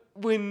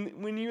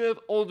 When you have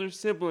older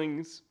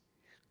siblings,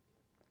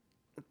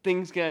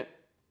 things get...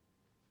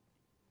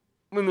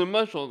 When they're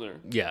much older,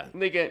 Yeah.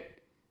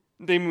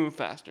 they move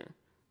faster.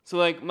 So,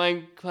 like,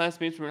 my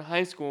classmates were in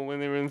high school when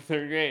they were in the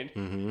 3rd grade.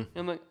 Mm-hmm.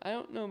 I'm like, I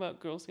don't know about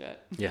girls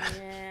yet. Yeah.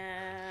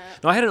 Yeah.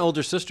 No, I had an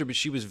older sister, but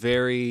she was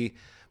very,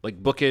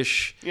 like,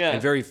 bookish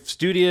and very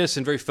studious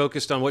and very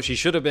focused on what she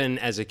should have been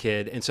as a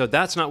kid. And so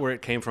that's not where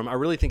it came from. I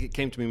really think it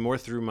came to me more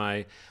through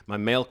my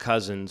male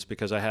cousins,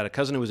 because I had a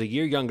cousin who was a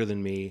year younger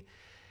than me.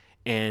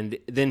 And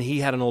then he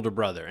had an older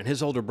brother, and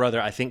his older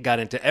brother, I think, got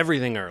into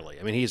everything early.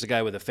 I mean, he's a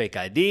guy with a fake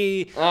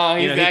ID. Oh,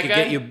 he's he that could guy?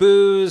 get you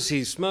booze.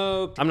 He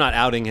smoked. I'm not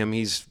outing him.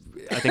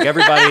 I think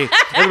everybody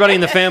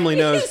in the family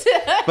knows.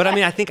 But I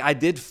mean, I think I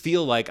did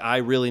feel like I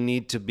really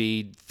need to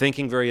be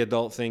thinking very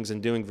adult things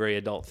and doing very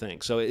adult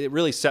things. So it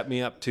really set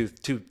me up to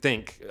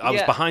think. I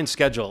was behind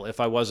schedule if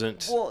I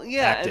wasn't. Well,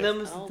 yeah, active. and that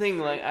was the thing.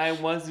 Like, I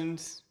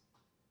wasn't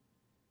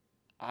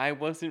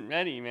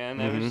ready, man.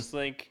 I was just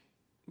like,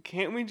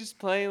 can't we just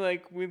play,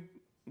 like, with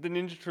the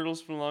Ninja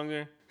Turtles for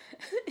longer,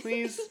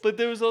 please? But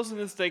there was also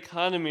this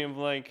dichotomy of,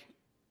 like,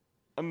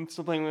 I'm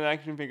still playing with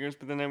action figures,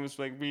 but then I was,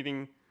 like,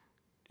 reading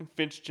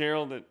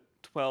Fitzgerald at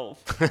 12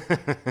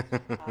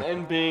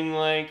 and being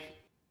like,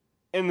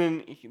 and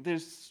then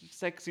there's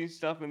sexy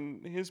stuff in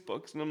his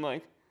books, and I'm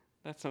like,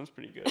 that sounds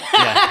pretty good.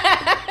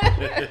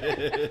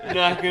 Yeah.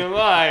 Not gonna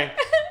lie.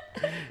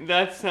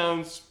 That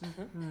sounds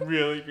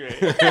really great.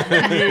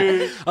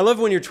 I love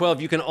when you're 12,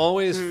 you can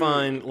always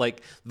find,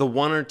 like, the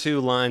 1 or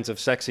 2 lines of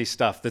sexy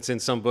stuff that's in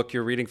some book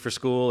you're reading for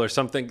school or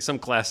something, some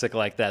classic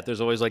like that.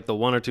 There's always, like, the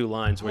 1 or 2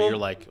 lines where you're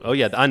like, oh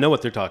yeah, I know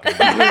what they're talking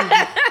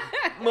about.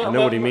 I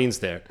know what he means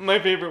there. My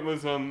favorite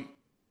was,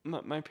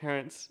 my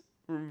parents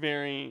were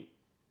very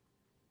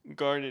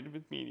guarded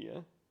with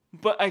media,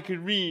 but I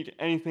could read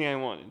anything I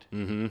wanted.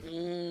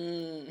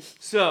 Mm-hmm.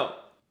 So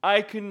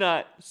I could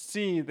not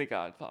see The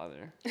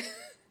Godfather.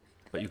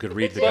 But you could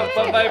read The But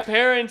Godfather. my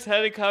parents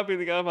had a copy of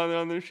The Godfather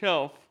on their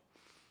shelf.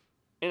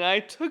 And I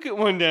took it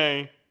one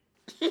day.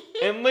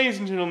 And ladies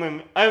and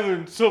gentlemen, I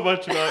learned so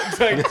much about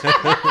sex from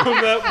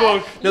that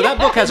book. No, that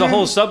book has a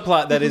whole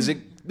subplot that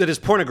is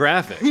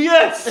pornographic.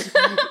 Yes!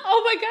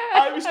 Oh my God.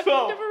 I was 12.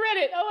 I've never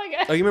read it. Oh my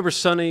God. Oh, you remember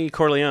Sonny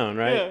Corleone,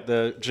 right? Yeah.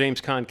 The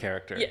James Caan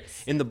character.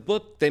 Yes. In the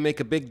book, they make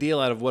a big deal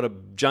out of what a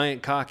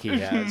giant cock he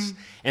has.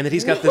 And that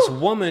he's got this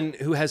woman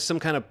who has some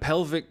kind of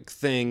pelvic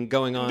thing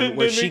going on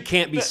where she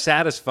can't be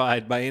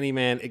satisfied by any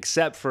man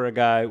except for a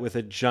guy with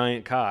a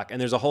giant cock. And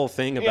there's a whole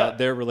thing about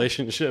their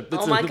relationship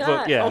that's Oh my in the God.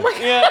 book. Yeah. Oh my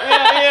God.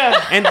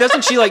 Yeah. And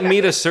doesn't she, like,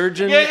 meet a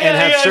surgeon and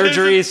have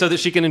surgery so that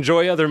she can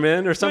enjoy other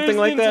men or something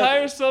like There's that?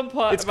 an entire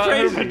subplot It's about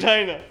crazy. her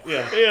vagina.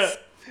 Yeah.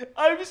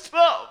 I was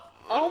 12.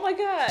 Oh my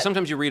God.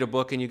 Sometimes you read a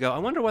book and you go, I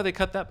wonder why they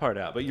cut that part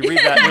out. But you read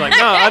that and you're like,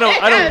 no, I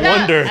don't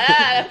wonder.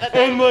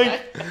 And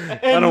like,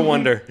 I don't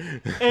wonder.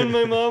 And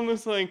my mom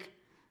was like,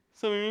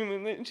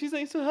 and she's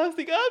like, so how's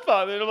The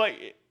Godfather? And I'm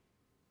like,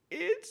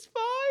 it's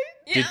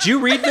fine. Did you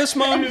read this,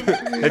 Mom?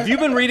 Have you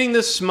been reading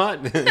this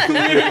smut?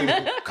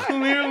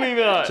 Clearly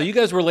not. So you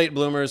guys were late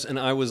bloomers, and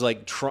I was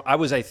like, I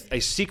was a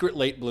secret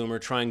late bloomer,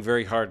 trying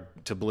very hard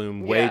to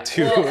bloom way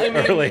too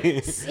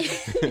early.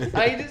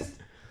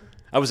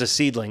 I was a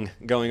seedling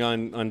going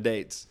on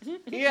dates.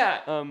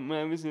 Yeah. When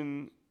I was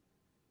in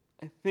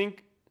I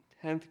think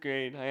 10th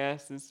grade, I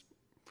asked this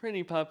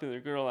pretty popular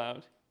girl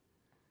out.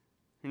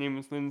 Her name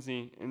was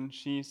Lindsay, and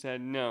she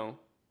said no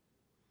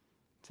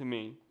to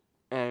me.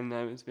 And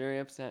I was very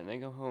upset, and I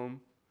go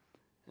home.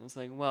 I was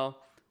like, well,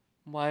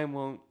 why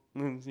won't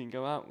Lindsay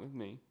go out with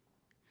me?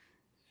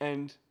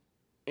 And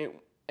you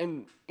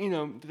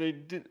know,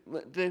 did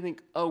they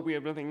think, oh, we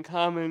have nothing in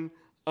common?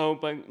 Oh,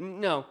 but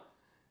no.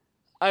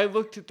 I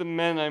looked at the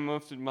men I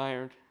most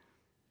admired.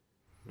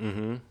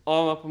 Mm-hmm.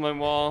 All up on my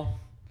wall.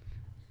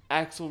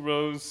 Axl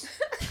Rose,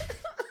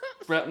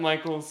 Bret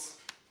Michaels,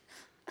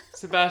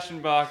 Sebastian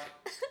Bach,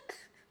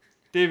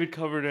 David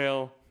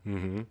Coverdale.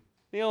 Mm-hmm.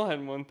 They all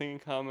had one thing in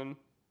common.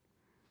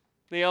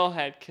 They all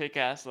had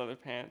kick-ass leather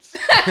pants.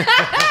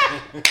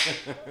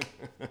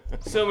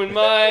 So in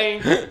my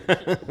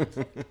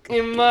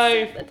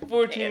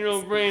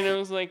 14-year-old brain, I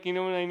was like, you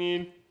know what I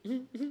need?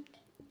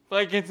 If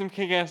I get some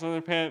kick-ass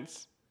leather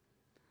pants,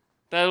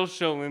 that'll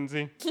show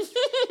Lindsay.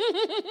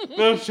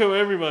 That'll show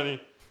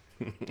everybody.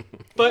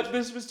 But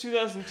this was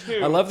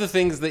 2002. I love the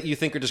things that you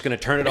think are just going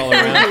to turn it all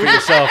around for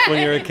yourself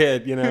when you're a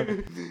kid, you know?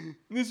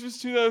 This was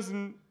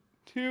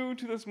 2002,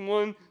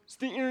 2001. So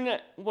the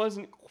internet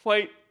wasn't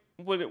quite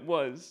what it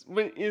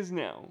is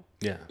now.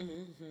 Yeah.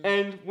 Mm-hmm.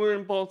 And we're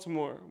in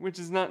Baltimore, which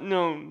is not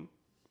known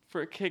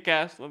for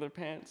kick-ass leather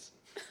pants.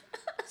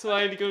 So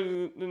I had to go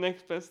to the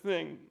next best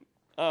thing.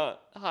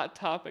 Hot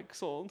Topic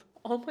sold.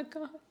 Oh my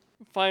God.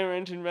 Fire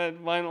Engine red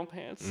vinyl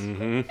pants.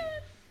 Mm-hmm.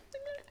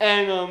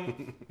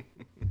 And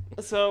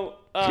so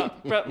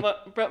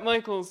Bret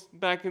Michaels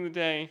back in the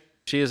day.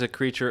 She is a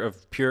creature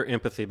of pure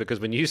empathy because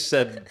when you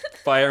said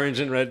Fire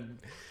Engine red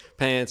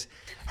pants,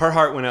 her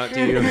heart went out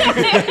to you.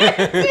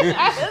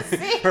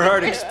 Her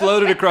heart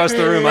exploded across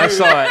the room. I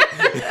saw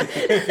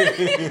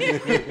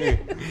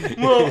it.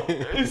 Well,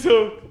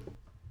 so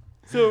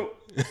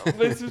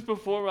this was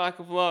before Rock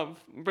of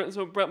Love.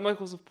 So Bret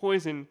Michaels of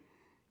Poison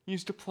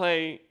used to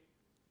play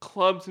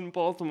clubs in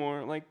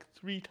Baltimore like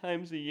 3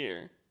 times a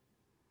year.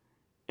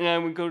 And I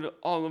would go to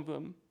all of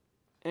them.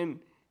 And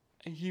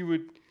he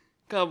would,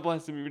 God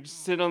bless him, he would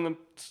just sit on the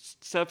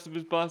steps of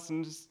his bus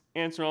and just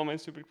answer all my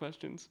stupid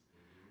questions.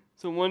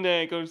 So one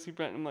day I go to see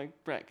Bret and I'm like,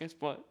 Bret, guess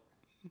what?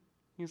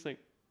 He's like,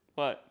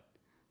 what?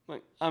 I'm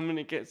like, I'm going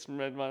to get some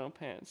red vinyl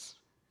pants.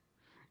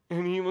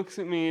 And he looks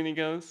at me and he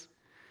goes,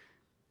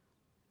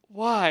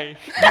 why?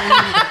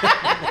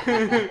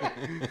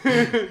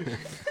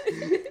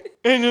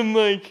 And I'm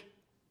like,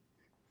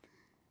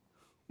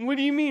 what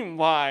do you mean,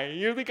 why?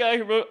 You're the guy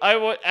who wrote I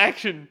Want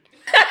Action.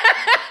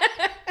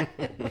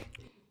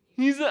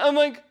 I'm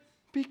like,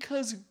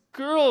 because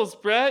girls,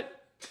 Bret.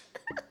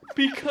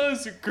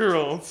 Because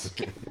girls.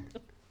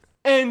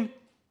 And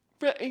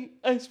Bret,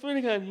 I swear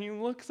to God, he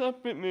looks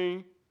up at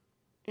me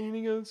and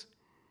he goes,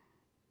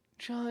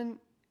 John,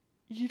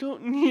 you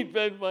don't need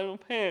red vinyl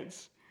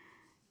pants.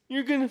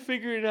 You're going to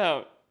figure it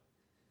out.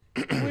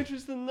 Which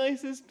was the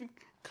nicest,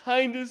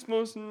 kindest,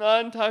 most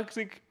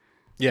non-toxic,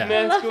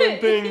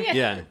 masculine thing.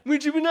 Yeah.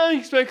 Which you would not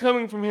expect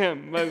coming from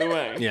him, by the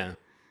way. Yeah.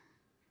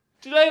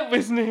 Did I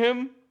listen to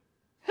him?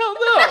 Hell no.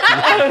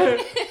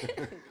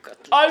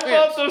 I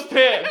bought those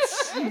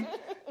pants. And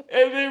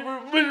they were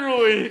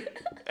literally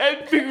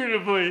and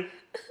figuratively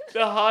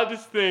the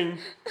hottest thing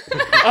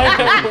I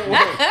ever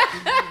worn.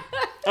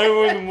 I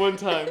wore them one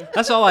time.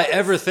 That's all I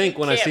ever think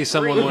when I see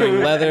someone wearing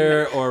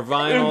leather or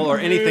vinyl or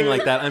anything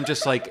like that. I'm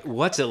just like,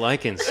 what's it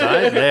like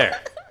inside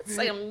there? It's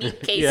like a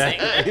meat casing.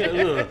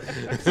 Yeah.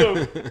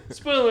 So,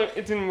 spoiler,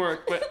 it didn't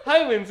work. But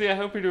hi, Lindsay. I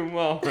hope you're doing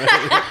well.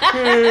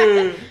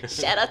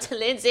 Shout out to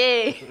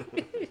Lindsay.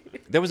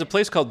 There was a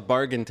place called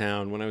Bargain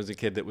Town when I was a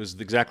kid that was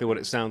exactly what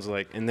it sounds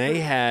like. And they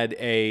had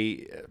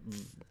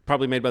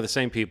probably made by the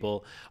same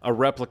people, a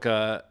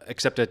replica,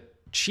 except a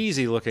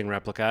cheesy-looking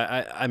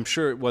replica. I'm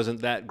sure it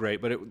wasn't that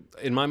great, but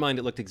in my mind,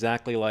 it looked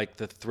exactly like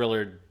the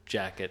Thriller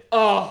jacket.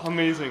 Oh,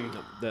 amazing.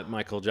 That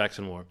Michael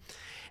Jackson wore.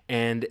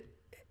 And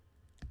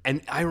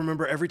I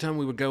remember every time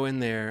we would go in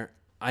there,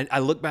 I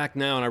look back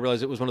now and I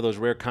realize it was one of those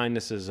rare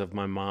kindnesses of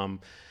my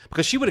mom,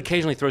 because she would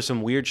occasionally throw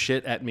some weird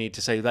shit at me to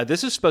say,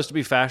 this is supposed to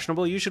be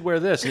fashionable, you should wear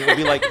this. And it would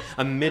be like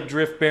a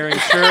midriff-bearing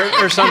shirt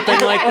or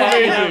something like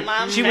that. You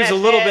know? She was a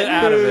little bit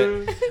out of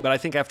it. But I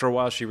think after a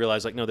while she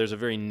realized, like, no, there's a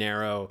very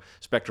narrow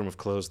spectrum of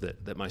clothes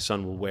that my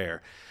son will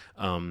wear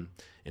in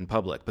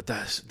public. But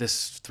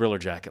this Thriller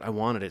jacket, I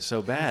wanted it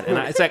so bad. And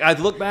it's like, I'd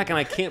look back and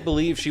I can't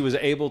believe she was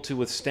able to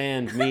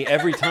withstand me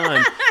every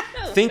time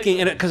thinking,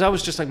 and because I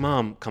was just like,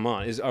 Mom, come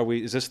on, is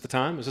this the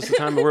time? Is this the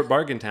time we're at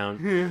Bargain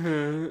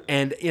Town?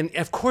 And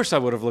of course I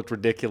would have looked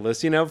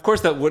ridiculous, of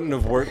course that wouldn't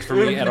have worked for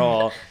me at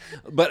all.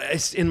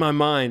 But in my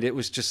mind, it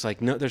was just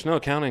like, no, there's no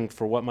accounting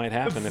for what might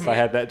happen if I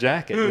had that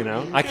jacket,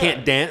 I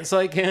can't dance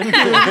like him.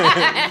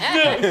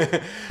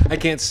 I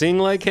can't sing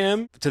like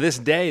him. To this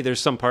day, there's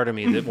some part of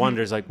me that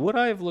wonders, like, would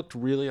I have looked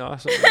really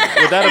awesome?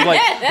 Would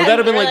that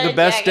have been like the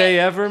best day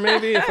ever,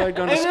 maybe, if I'd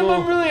gone to school?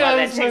 And I'm really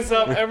honest with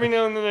myself. Every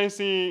now and then I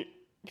see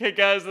kick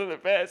guys in the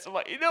pants. I'm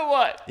like, you know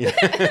what?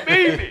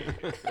 Maybe.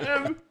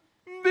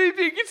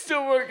 maybe it can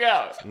still work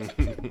out.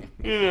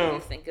 You know.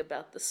 Think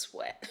about the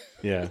sweat.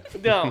 Yeah.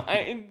 No,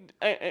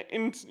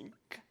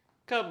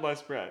 God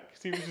bless Brad,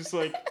 because he was just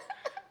like,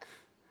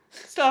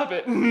 stop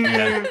it.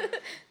 Yeah.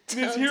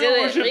 This Don't hero do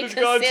it. worship has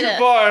gone too Reconsider.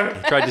 far.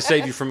 Tried to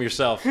save you from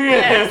yourself.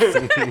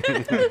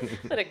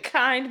 What a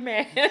kind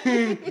man.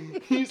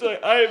 He's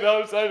like, I am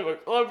outside of a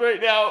club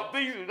right now.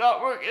 Things are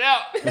not working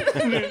out.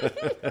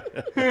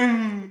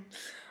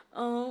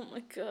 Oh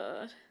my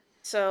God.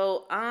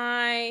 So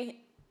I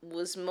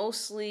was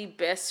mostly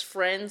best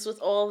friends with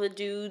all the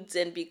dudes,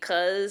 and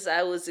because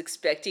I was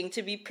expecting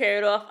to be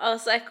paired off, I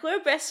was like,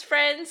 we're best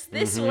friends.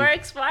 This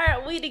works. Why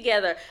aren't we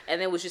together? And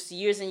there was just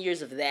years and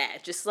years of that.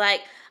 Just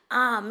like,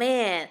 oh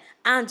man,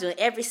 I'm doing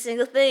every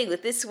single thing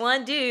with this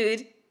one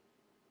dude.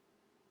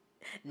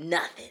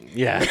 Nothing.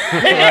 Yeah.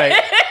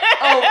 Right.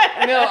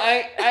 Oh, no,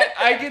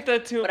 I get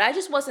that too. But I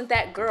just wasn't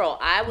that girl.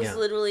 I was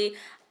Yeah.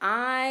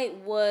 I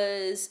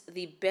was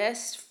the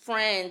best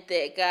friend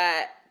that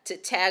got to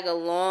tag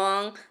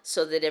along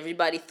so that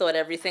everybody thought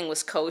everything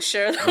was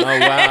kosher. Oh,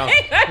 wow.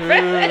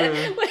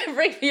 Would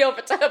bring me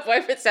over to her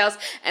boyfriend's house,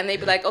 and they'd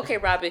be like, okay,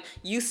 Robin,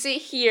 you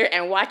sit here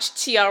and watch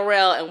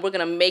TRL, and we're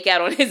going to make out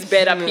on his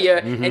bed up here,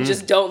 and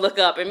just don't look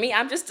up. And me,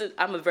 I'm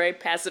a very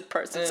passive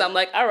person, so I'm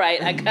like, all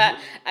right, I got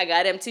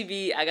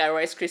MTV, I got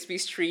Rice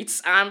Krispies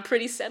treats. I'm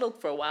pretty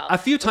settled for a while. A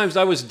few times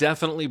I was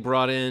definitely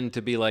brought in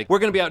to be like, we're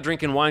going to be out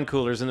drinking wine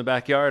coolers in the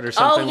backyard or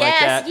something like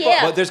that.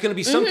 yeah. But there's going to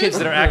be some kids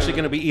that are actually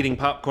going to be eating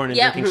popcorn and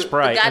drinking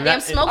Sprite. The goddamn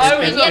smoke screen.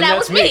 screen. Yeah, that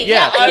that's was me.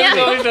 Yeah.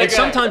 Yeah. And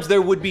sometimes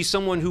there would be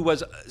someone who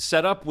was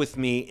set up with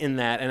me in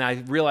that, and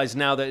I realized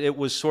now that it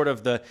was sort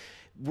of the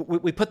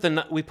we put the They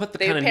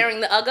kind were of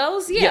pairing the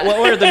uggos? yeah,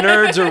 or the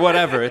nerds or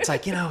whatever. It's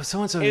like,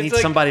 so and so needs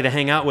like- somebody to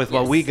hang out with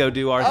while we go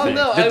do our thing.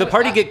 no, Did the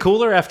party get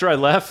cooler after I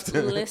left?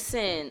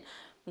 Listen,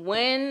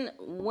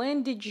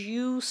 when did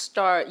you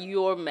start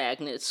your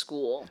magnet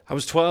school? I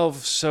was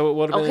 12, so it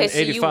would have been So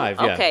 85.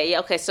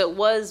 okay, so it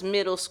was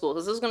middle school.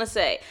 Because I was gonna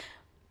say,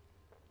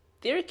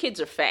 their kids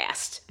are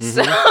fast.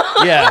 So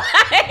Yeah.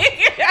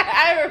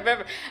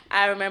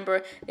 I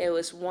remember there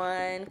was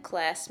one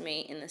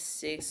classmate in the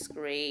 6th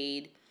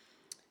grade.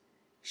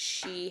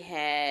 She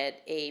had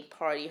a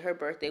party, her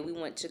birthday. We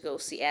went to go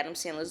see Adam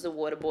Sandler's The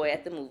Waterboy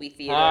at the movie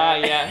theater. Ah,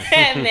 yes.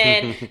 And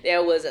then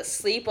there was a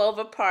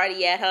sleepover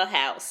party at her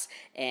house.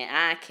 And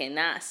I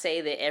cannot say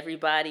that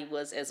everybody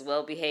was as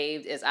well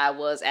behaved as I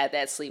was at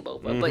that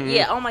sleepover. But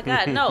yeah, oh my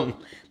God, no.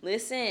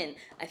 Listen,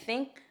 I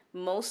think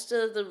most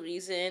of the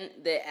reason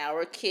that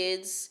our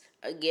kids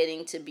are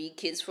getting to be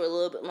kids for a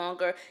little bit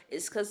longer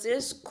is because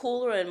there's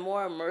cooler and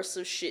more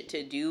immersive shit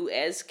to do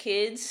as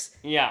kids.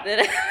 Yeah.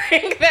 That I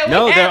think that we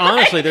No, have, there like-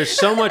 honestly, there's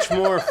so much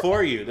more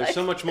for you. There's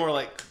so much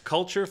more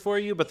culture for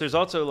you, but there's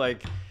also I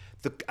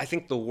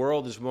think the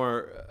world is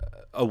more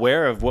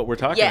aware of what we're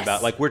talking Yes.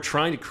 about. Like, we're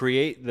trying to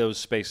create those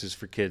spaces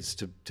for kids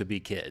to be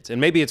kids. And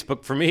maybe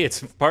for me,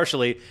 it's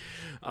partially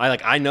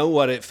I know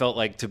what it felt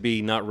like to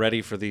be not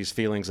ready for these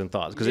feelings and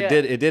thoughts, because Yeah.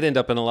 it did end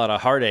up in a lot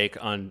of heartache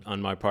on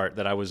my part,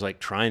 that I was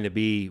trying to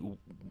be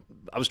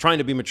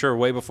mature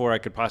way before I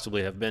could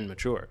possibly have been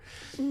mature.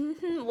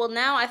 Well,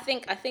 now I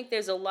think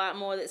there's a lot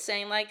more that's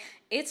saying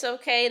it's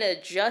okay to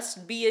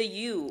just be a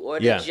you or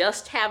to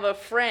just have a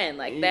friend.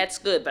 That's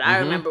good. But I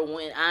remember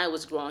when I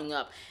was growing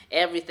up,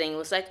 everything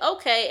was like,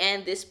 okay,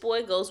 and this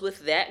boy goes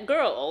with that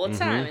girl all the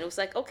time. And it was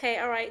like, okay,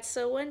 all right,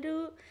 so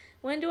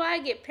when do I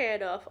get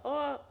paired off?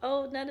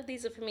 Oh, none of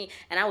these are for me.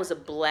 And I was a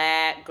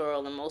black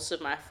girl, and most of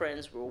my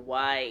friends were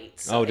white.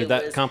 So Did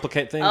that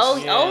complicate things? Oh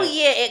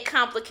yeah, it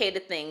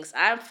complicated things.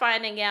 I'm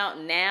finding out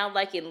now,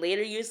 in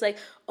later years, I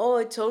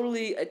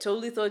totally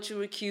thought you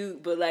were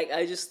cute, but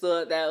I just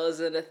thought that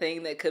wasn't a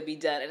thing that could be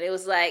done. And it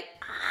was like,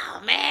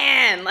 oh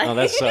man, Oh,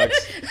 that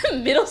sucks.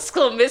 middle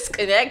school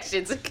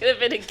misconnections. It could have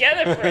been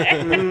together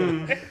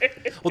forever.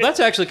 Well,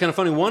 that's actually kind of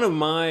funny. One of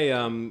my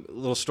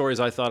little stories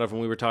I thought of when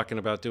we were talking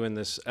about doing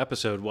this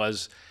episode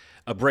was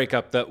a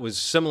breakup that was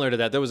similar to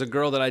that. There was a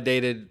girl that I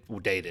dated.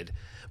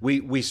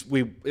 We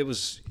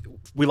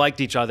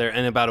liked each other,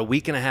 and about a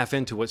week and a half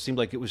into what seemed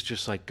like it was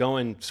just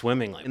going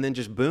swimmingly, and then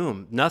just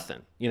boom,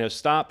 nothing.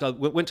 Stopped. I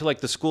went to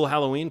the school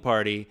Halloween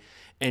party,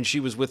 and she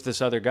was with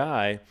this other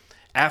guy.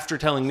 After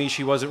telling me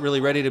she wasn't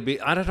really ready to be,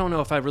 I don't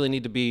know if I really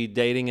need to be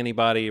dating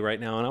anybody right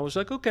now. And I was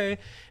like, okay.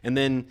 And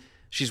then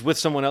she's with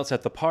someone else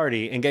at the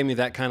party and gave me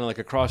that kind of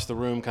across the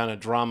room kind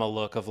of drama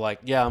look of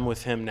yeah, I'm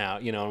with him now,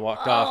 and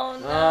walked off.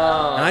 No.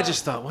 And I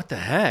just thought, what the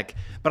heck?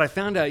 But I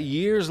found out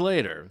years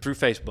later through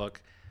Facebook,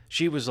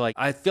 she was like,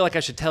 I feel like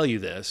I should tell you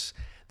this,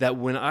 that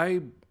when I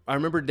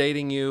remember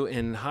dating you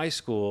in high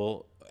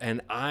school,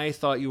 and I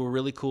thought you were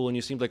really cool and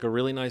you seemed like a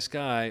really nice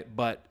guy,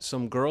 but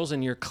some girls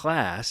in your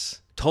class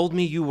told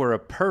me you were a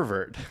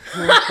pervert.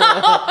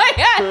 Oh my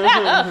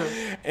God, no.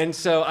 And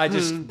so I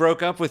just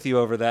broke up with you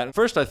over that. At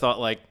first I thought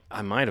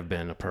I might have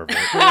been a pervert.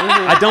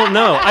 I don't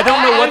know. I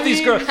don't know what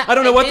these girls. I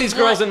don't know what these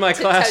girls in my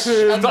class.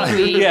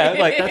 Yeah,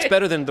 like that's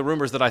better than the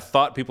rumors that I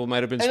thought people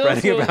might have been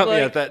spreading about me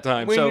at that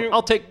time. So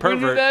I'll take pervert.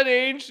 When you're that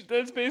age,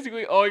 that's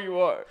basically all you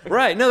are.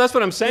 Right. No, that's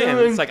what I'm saying.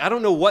 It's like I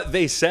don't know what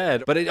they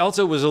said, but it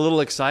also was a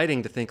little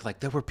exciting to think like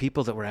there were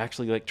people that were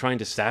actually like trying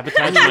to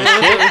sabotage my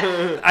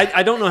shit.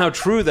 I don't know how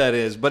true that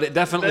is, but it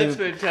definitely.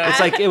 It's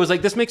like it was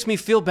like this makes me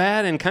feel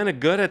bad and kind of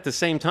good at the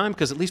same time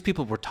because at least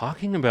people were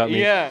talking about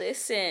me. Yeah.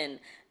 Listen.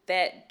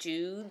 That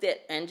dude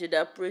that ended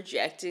up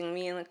rejecting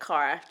me in the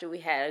car after we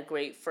had a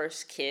great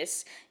first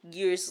kiss,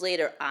 years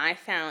later, I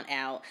found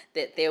out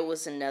that there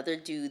was another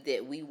dude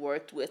that we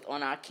worked with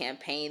on our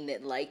campaign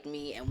that liked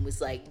me and was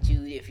like,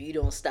 dude, if you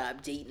don't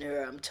stop dating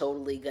her, I'm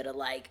totally gonna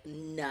like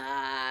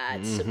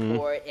not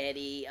support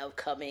any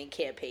upcoming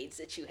campaigns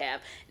that you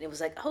have. And it was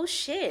like, oh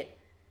shit.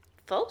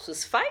 Folks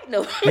was fighting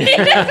over me.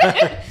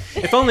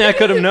 If only I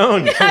could have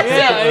known.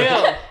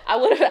 Yeah. I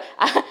would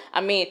have.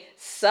 I mean,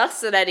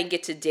 sucks that I didn't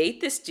get to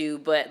date this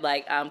dude, but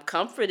like I'm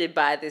comforted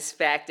by this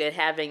fact that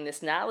having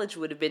this knowledge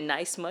would have been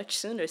nice much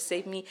sooner,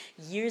 saved me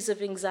years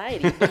of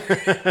anxiety.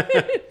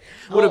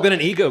 Would have been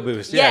an ego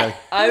boost. Yeah.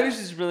 I was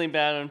just really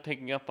bad on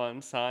picking up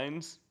on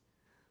signs.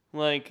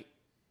 Like,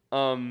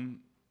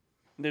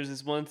 there's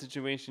this one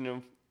situation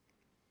of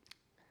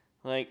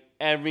like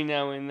every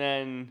now and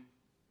then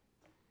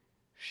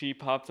she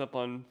pops up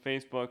on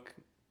Facebook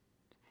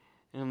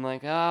and I'm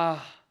like,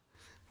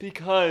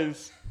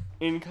 because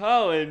in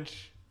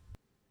college,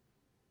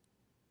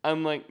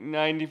 I'm like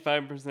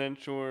 95%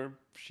 sure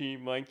she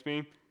likes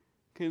me.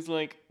 Because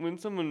like when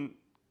someone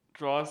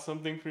draws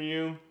something for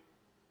you.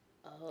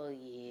 Oh,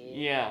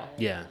 yeah.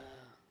 Yeah.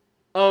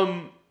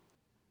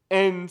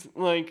 And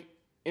like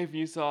if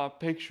you saw a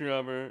picture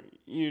of her,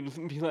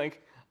 you'd be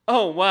like,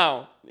 oh,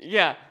 wow.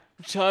 Yeah,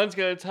 John's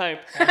got a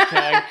type.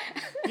 Hashtag.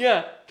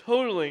 Yeah,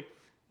 totally.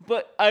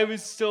 But I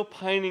was still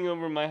pining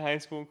over my high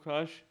school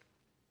crush.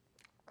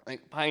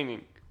 Like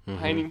pining,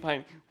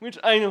 which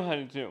I know how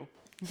to do.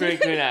 Very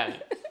good at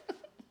it.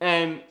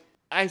 And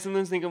I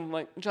sometimes think I'm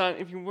like, John,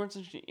 if you weren't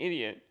such an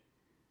idiot,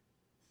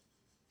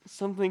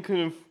 something could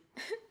have,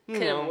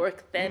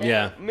 worked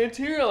better.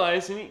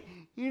 Materialized. And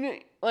you know,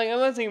 like I'm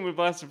not saying it would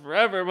last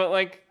forever, but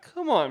like,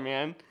 come on,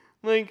 man.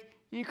 Like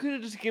you could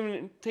have just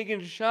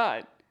taken a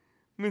shot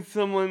with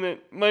someone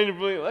that might have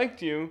really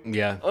liked you.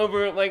 Yeah.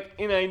 Over like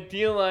an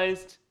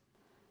idealized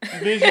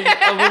vision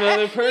of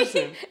another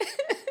person.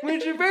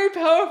 Which are very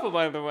powerful,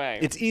 by the way.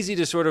 It's easy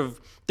to sort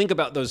of think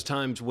about those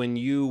times when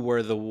you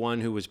were the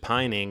one who was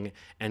pining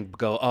and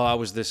go, oh, I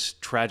was this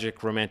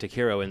tragic romantic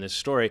hero in this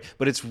story.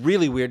 But it's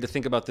really weird to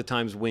think about the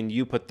times when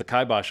you put the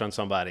kibosh on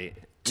somebody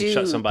and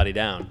shut somebody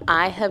down.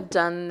 I have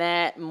done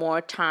that more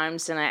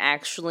times than I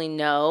actually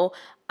know.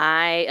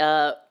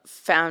 I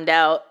found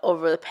out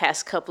over the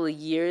past couple of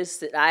years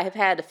that I have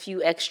had a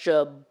few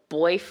extra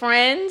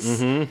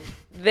boyfriends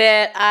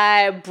that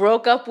I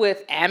broke up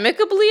with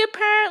amicably,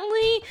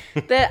 apparently,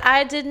 that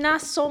I did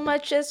not so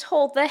much as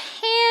hold the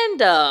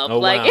hand of. Oh,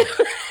 like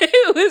wow.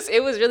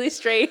 it was really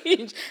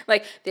strange.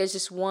 Like there's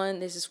this one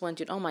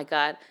dude, oh my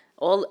God.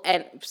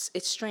 And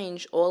it's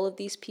strange, all of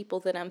these people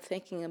that I'm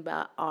thinking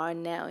about are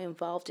now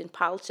involved in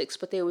politics,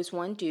 but there was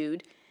one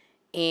dude,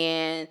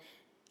 and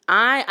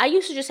I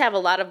used to just have a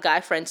lot of guy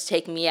friends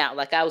take me out.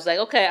 Like, I was like,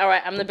 okay, all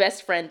right, I'm the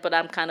best friend, but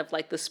I'm kind of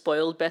like the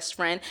spoiled best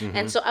friend.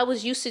 And so I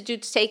was used to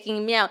dudes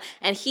taking me out.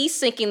 And he's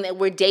thinking that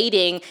we're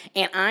dating,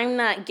 and I'm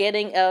not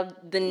getting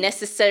the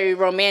necessary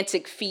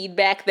romantic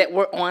feedback that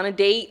we're on a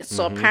date.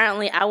 So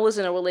apparently I was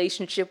in a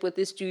relationship with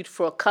this dude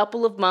for a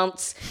couple of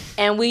months.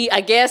 And I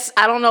guess,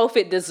 I don't know if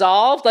it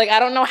dissolved. Like, I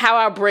don't know how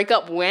our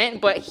breakup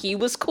went, but he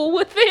was cool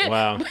with it.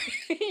 Wow.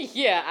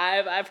 Yeah,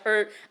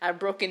 I've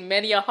broken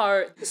many a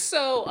heart.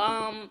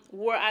 So,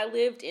 where I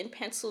lived in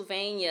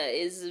Pennsylvania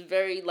is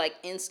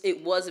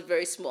it was a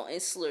very small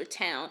insular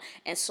town,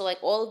 and so like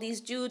all of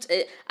these dudes,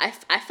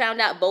 I found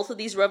out both of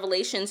these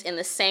revelations in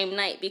the same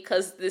night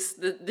because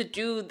the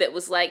dude that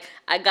was like,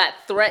 I got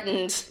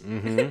threatened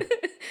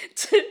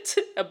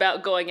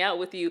about going out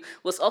with you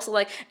was also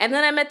like, and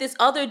then I met this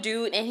other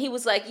dude and he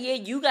was like, yeah,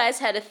 you guys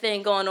had a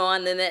thing going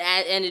on, and then it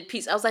ended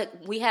peace. I was like,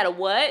 we had a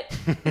what?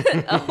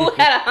 Oh,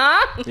 had a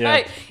huh? Yeah.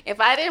 Like,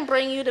 if I didn't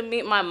bring you to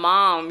meet my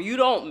mom, you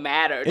don't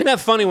matter. Isn't that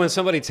funny when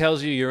somebody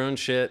tells you your own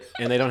shit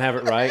and they don't have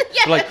it right?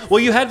 Yes. Like, well,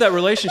 you had that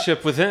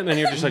relationship with him, and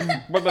you're just like,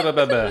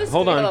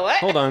 hold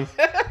on.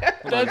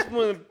 That's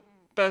one of the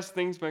best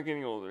things about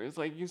getting older. It's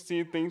like you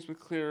see things with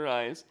clearer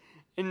eyes,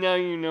 and now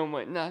you know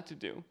what not to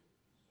do.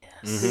 Yes.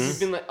 Because you've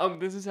been like, oh,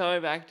 this is how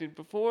I've acted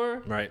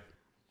before. Right.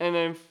 And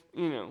I've,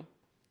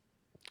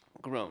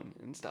 grown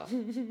and stuff.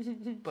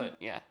 But,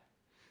 yeah.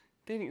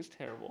 Dating is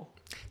terrible.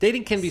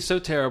 Dating can be so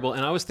terrible,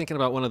 and I was thinking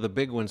about one of the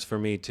big ones for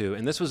me, too.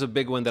 And this was a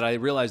big one that I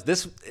realized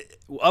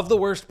of the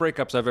worst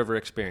breakups I've ever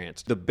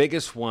experienced, the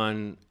biggest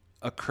one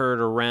occurred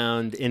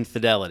around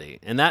infidelity.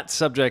 And that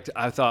subject,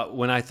 I thought,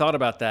 when I thought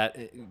about that,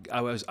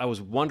 I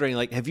was wondering,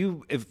 like, have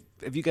you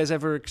guys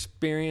ever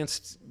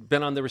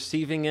been on the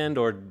receiving end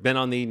or been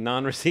on the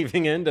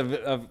non-receiving end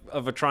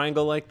of a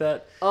triangle like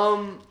that?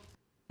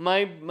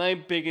 My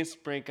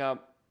biggest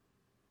breakup,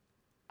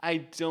 I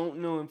don't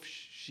know if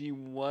she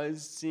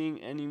was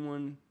seeing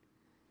anyone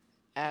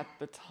at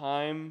the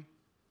time,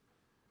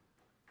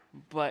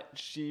 but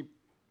she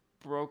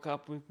broke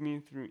up with me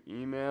through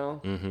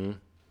email. Mm-hmm.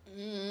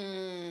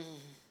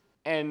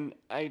 And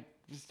I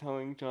was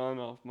telling John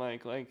off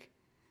mic, like,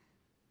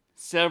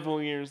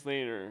 several years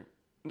later,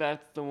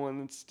 that's the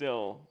one that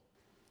still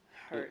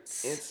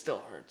hurts. It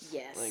still hurts.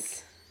 Yes.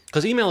 Like,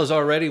 because email is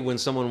already when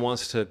someone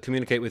wants to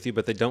communicate with you,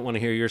 but they don't want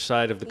to hear your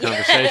side of the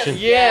conversation.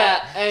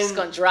 Yeah, I'm just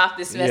gonna drop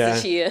this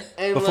message here.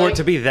 And Before like, it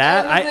to be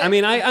that, I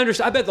mean, I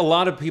understand. I bet a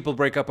lot of people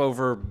break up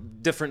over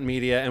different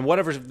media and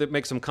whatever that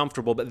makes them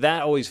comfortable, but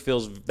that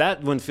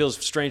one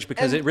feels strange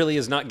because it really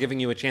is not giving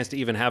you a chance to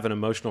even have an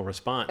emotional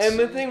response. And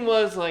the thing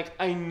was, like,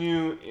 I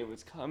knew it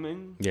was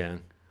coming. Yeah.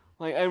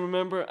 Like, I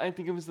remember, I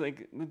think it was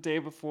like the day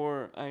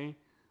before I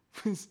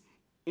was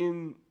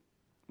in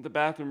the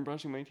bathroom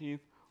brushing my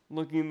teeth,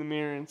 looking in the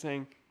mirror and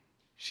saying,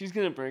 she's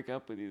gonna break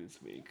up with you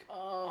this week.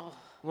 Oh.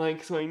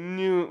 Like, so I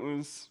knew it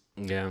was...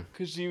 Yeah.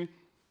 Because she,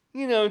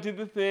 you know, did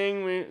the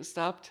thing where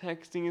stopped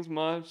texting as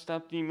much,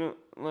 stopped email,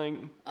 like...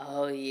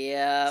 Oh,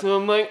 yeah. So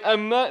I'm like,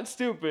 I'm not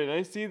stupid.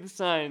 I see the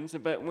signs.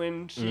 But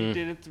when she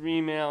did it through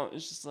email,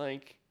 it's just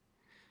like...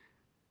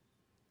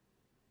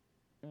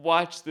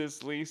 Watch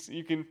this, Lise.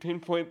 You can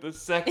pinpoint the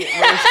second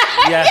most...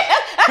 Yeah.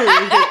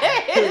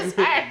 It's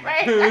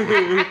right.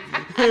 Listen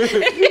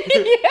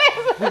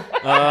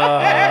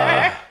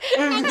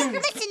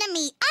to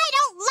me. I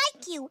don't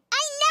like you.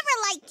 I never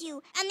liked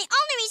you. And the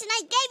only reason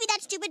I gave you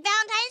that stupid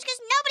Valentine is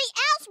because nobody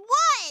else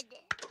would.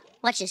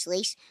 Watch this,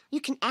 Lise. You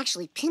can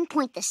actually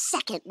pinpoint the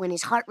second when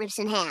his heart rips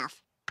in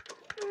half.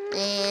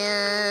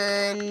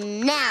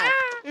 And now.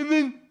 And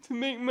then, to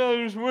make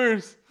matters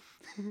worse,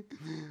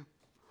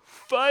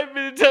 5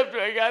 minutes after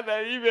I got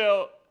that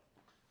email,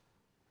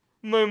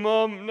 my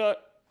mom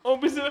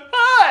opens it.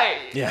 Hi!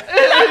 Yeah.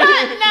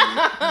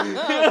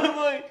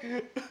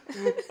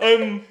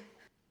 And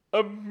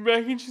I'm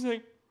back and she's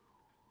like,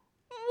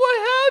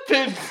 what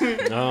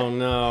happened? Oh,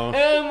 no.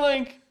 And I'm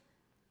like,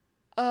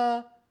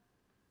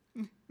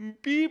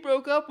 B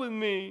broke up with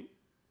me.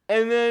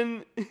 And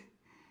then,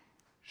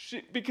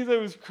 because I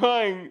was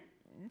crying,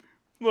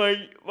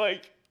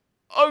 like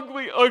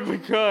ugly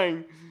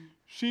crying,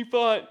 she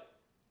thought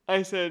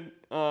I said,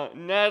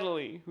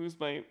 Natalie, who's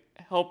my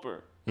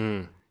helper.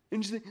 And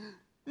she's like,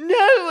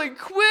 Natalie,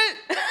 quit!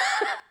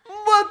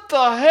 What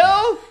the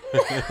hell?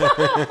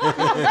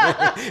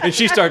 And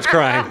she starts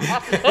crying.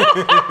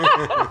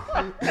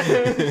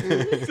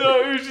 So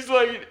it was just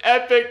like an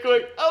epic,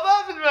 like, I'm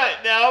laughing right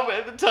now, but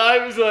at the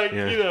time it was like,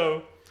 Yeah. you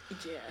know.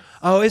 Yeah.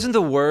 Oh, isn't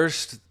the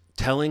worst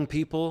telling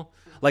people?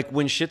 Like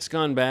when shit's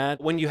gone bad,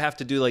 when you have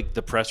to do like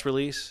the press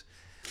release,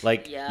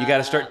 like you got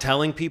to start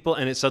telling people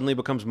and it suddenly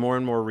becomes more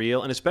and more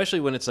real. And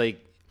especially when it's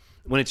like,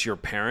 when it's your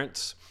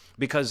parents,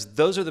 because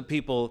those are the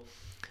people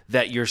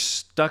that you're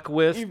stuck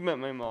with. You've met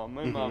my mom.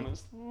 My mom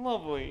is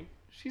lovely.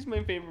 She's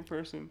my favorite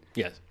person.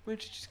 Yes.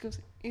 But she just goes,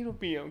 it'll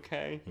be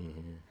okay.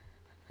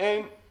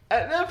 And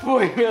at that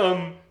point,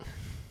 it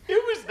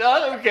was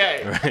not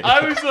okay. Right.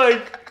 I was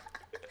like,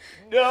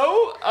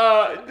 no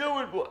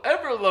one will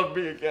ever love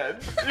me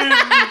again.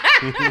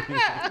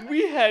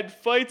 We had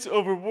fights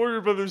over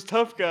Warner Brothers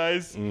Tough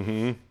Guys.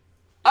 I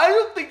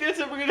don't think that's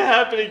ever going to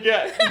happen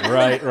again.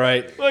 Right.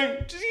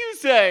 Like, just gonna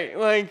say,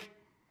 like,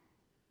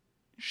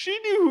 she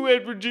knew who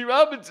Edward G.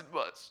 Robinson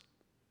was.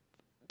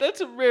 That's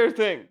a rare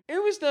thing.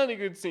 It was not a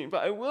good scene,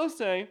 but I will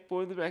say,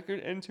 for the record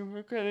and to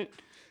her credit,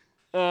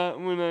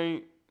 when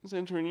I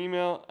sent her an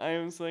email, I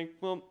was like,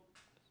 well,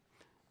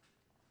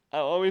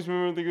 I'll always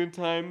remember the good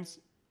times.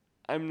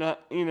 I'm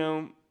not, you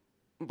know,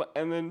 but,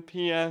 and then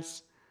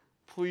P.S.,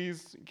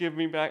 please give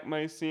me back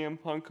my CM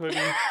Punk hoodie.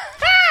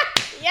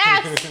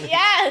 Yes.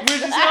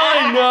 Which is how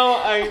I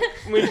know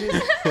which,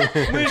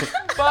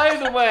 by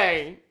the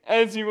way,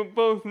 as you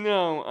both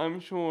know, I'm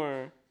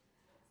sure,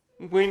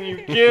 when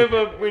you give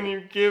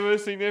a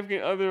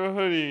significant other a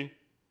hoodie,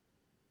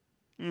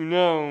 you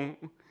know,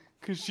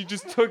 because she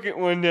just took it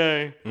one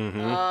day.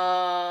 And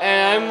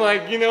I'm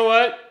like, you know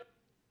what?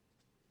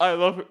 I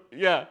love her.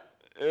 Yeah,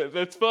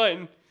 that's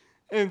fine.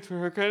 And to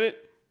her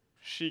credit,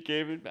 she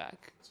gave it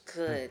back.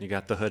 Good. You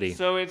got the hoodie.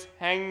 So it's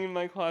hanging in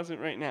my closet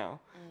right now.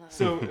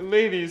 So,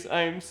 ladies,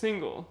 I am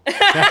single.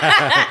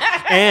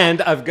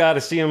 And I've got a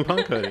CM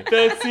Punk hoodie.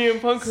 That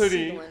CM Punk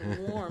hoodie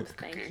Warmth,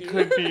 thank you.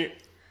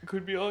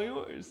 could be all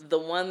yours. The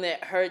one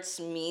that hurts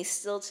me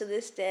still to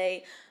this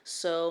day.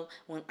 So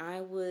when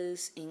I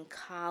was in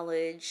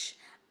college,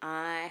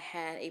 I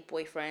had a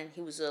boyfriend.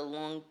 He was a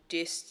long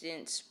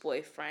distance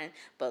boyfriend,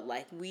 but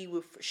like we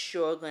were for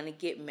sure gonna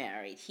get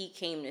married. He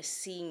came to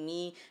see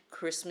me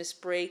Christmas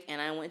break,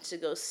 and I went to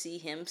go see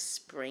him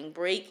spring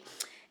break.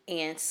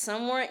 And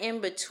somewhere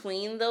in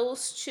between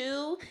those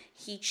two,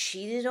 he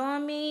cheated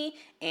on me,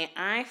 and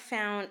I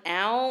found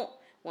out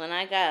when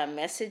I got a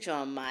message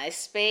on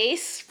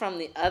MySpace from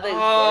the other girl.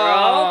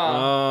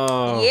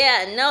 Oh.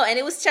 Yeah, no, and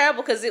it was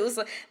terrible because it was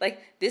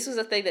like this was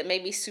a thing that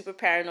made me super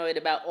paranoid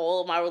about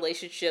all of my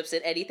relationships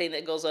and anything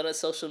that goes on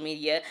social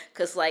media.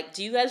 Because, like,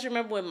 do you guys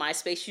remember when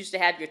MySpace used to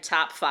have your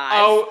top 5?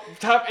 Oh,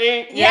 top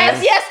 8.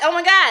 Yes. Oh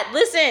my God.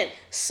 Listen.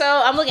 So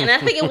I'm looking, and I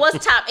think it was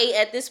top 8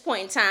 at this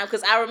point in time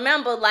because I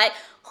remember, like,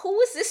 who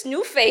is this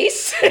new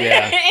face?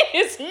 Yeah.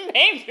 His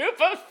main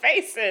group of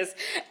faces.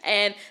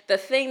 And the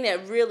thing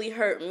that really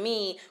hurt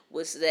me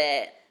was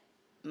that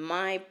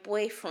my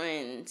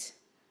boyfriend,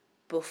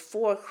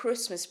 before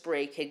Christmas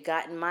break, had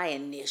gotten my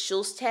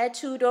initials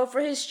tattooed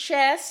over his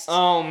chest.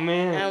 Oh,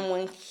 man. And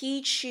when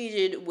he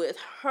cheated with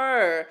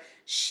her,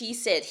 she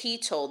said he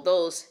told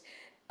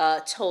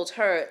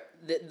her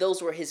that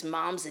those were his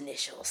mom's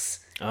initials.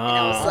 And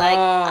I was like,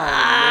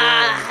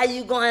 how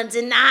you gonna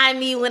deny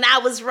me when I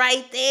was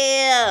right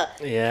there?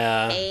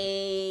 Yeah.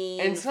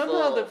 Painful. And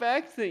somehow the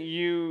fact that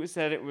you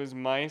said it was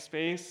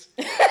MySpace,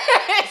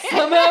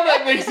 somehow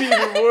that makes it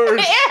even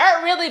worse. It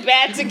hurt really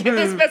bad to get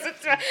this message.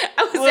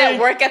 I was at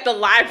work at the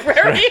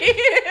library,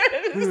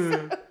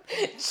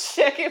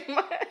 checking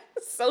my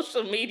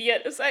social media.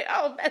 It was like,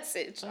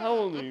 message. How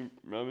old are you,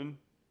 Robin?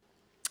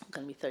 I'm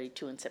gonna be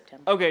 32 in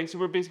September. Okay, so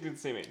we're basically the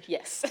same age.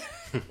 Yes.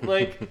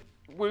 Like,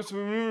 when we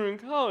were in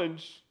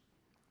college,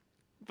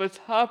 the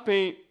top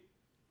 8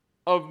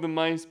 of the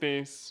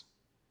MySpace,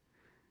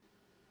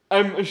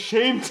 I'm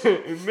ashamed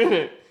to admit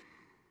it,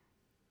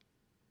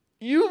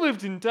 you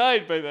lived and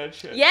died by that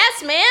shit.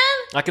 Yes, man.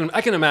 I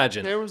can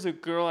imagine. There was a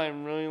girl I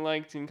really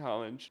liked in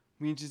college.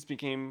 We just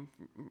became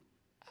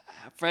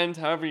friends,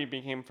 however you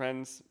became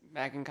friends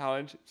back in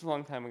college. It's a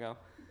long time ago.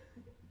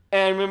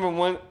 And I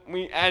remember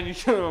we added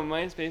each other on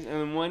MySpace,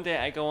 and then one day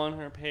I go on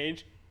her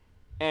page,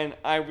 and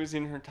I was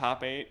in her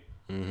top 8.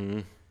 Mm-hmm.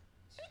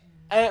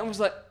 And it was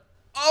like,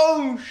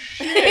 oh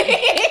shit!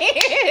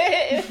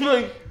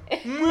 Like,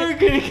 we're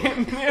gonna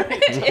get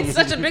married. It's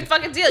such a big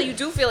fucking deal. You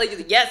do feel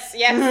like, yes.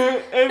 And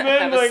then,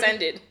 I've like,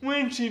 ascended.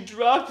 when she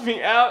dropped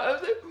me out, I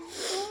was like,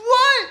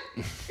 what?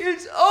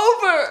 It's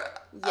over!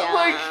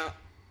 Yeah.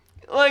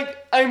 Like,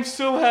 I'm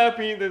so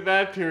happy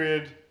that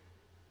period.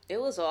 It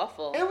was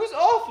awful. It was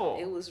awful.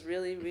 It was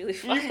really, really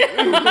fucking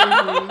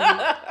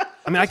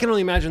I mean, I can only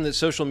imagine that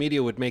social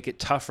media would make it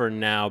tougher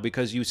now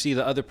because you see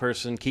the other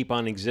person keep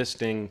on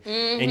existing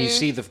and you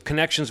see the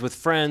connections with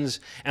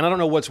friends. And I don't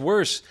know what's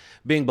worse,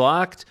 being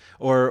blocked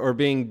or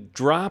being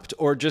dropped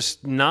or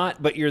just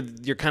not, but you're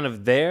kind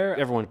of there.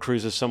 Everyone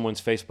cruises someone's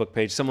Facebook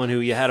page, someone who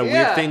you had a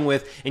weird thing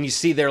with, and you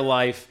see their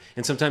life,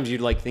 and sometimes you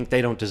like think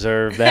they don't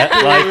deserve that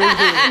life.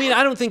 I mean,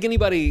 I don't think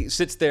anybody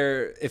sits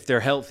there if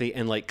they're healthy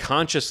and like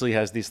consciously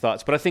has these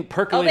thoughts, but I think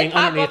percolating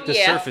underneath the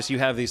surface, you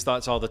have these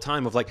thoughts all the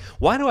time of like,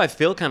 why do I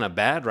feel kind of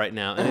bad right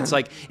now? And it's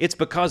like, it's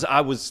because I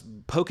was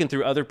poking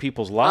through other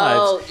people's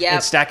lives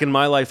and stacking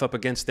my life up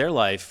against their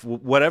life,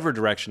 whatever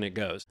direction it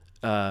goes.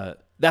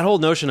 That whole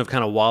notion of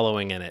kind of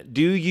wallowing in it.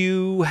 Do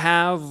you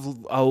have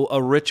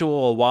a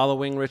ritual, a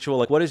wallowing ritual?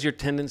 Like, what is your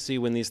tendency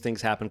when these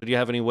things happen? Do you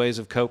have any ways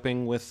of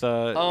coping with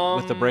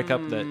the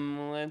breakup? That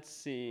let's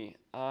see.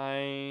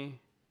 A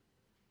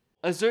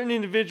certain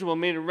individual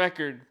made a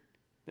record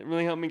that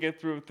really helped me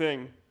get through a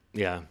thing.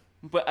 Yeah.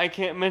 But I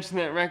can't mention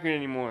that record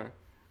anymore.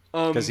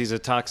 Because he's a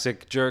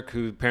toxic jerk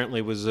who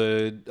apparently was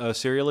a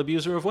serial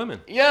abuser of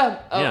women.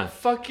 Yeah.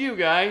 Fuck you,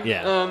 guy.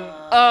 Yeah.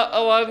 A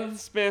lot of the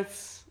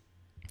Smiths.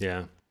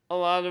 Yeah. A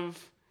lot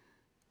of,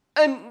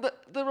 and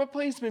the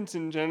Replacements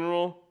in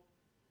general,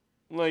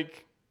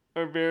 like,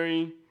 are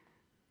very,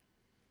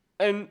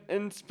 and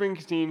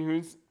Springsteen,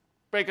 whose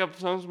breakup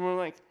songs were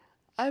like,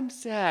 I'm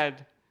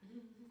sad,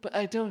 but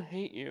I don't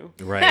hate you.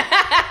 Right.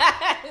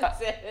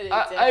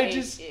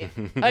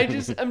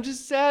 I'm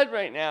just sad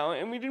right now,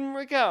 and we didn't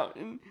work out,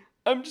 and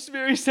I'm just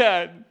very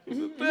sad,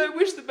 but I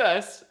wish the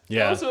best.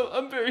 Yeah. Also,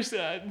 I'm very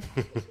sad.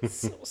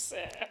 so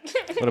sad.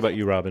 What about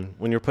you, Robin?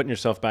 When you're putting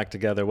yourself back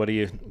together, what do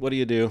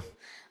you do?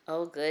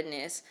 Oh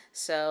goodness.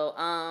 So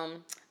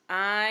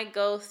I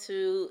go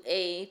through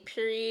a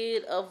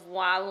period of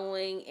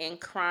wallowing and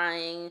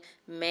crying,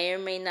 may or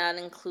may not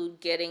include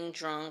getting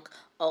drunk,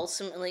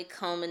 ultimately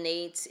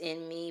culminates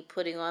in me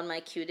putting on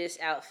my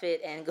cutest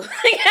outfit and going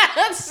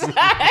outside.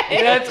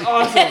 That's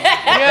awesome.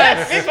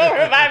 Yes. People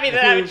remind me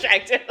that I'm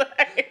attractive.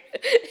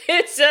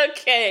 It's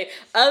okay.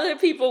 Other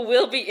people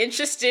will be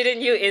interested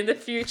in you in the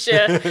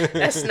future.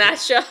 That's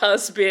not your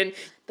husband.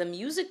 The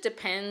music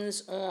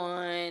depends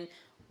on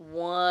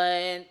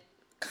what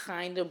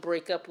kind of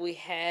breakup we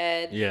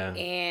had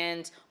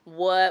and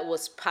what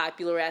was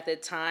popular at the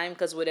time,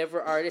 because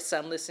whatever artists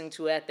I'm listening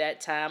to at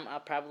that time, I'll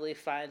probably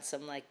find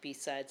some like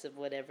B-sides of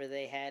whatever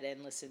they had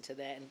and listen to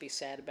that and be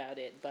sad about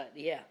it. But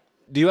yeah.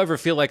 Do you ever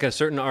feel like a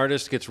certain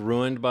artist gets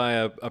ruined by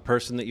a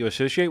person that you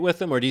associate with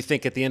them, or do you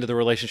think at the end of the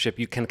relationship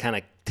you can kind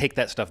of take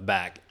that stuff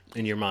back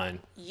in your mind?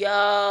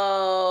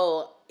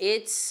 Yo,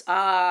 it's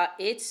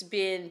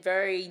been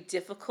very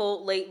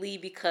difficult lately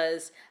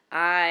because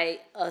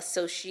I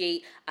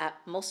associate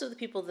most of the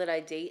people that I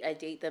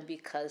date them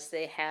because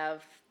they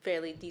have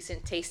fairly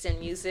decent taste in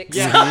music.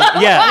 Yeah,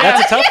 yeah,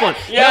 that's a tough one.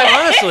 Yeah,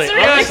 honestly, it's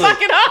really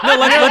fucking hard.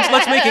 No,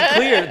 let's make it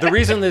clear. The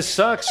reason this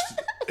sucks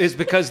is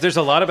because there's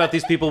a lot about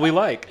these people we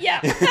like.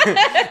 Yeah.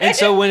 And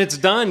so when it's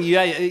done,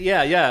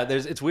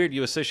 it's weird.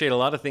 You associate a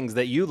lot of things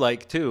that you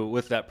like too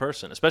with that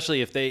person,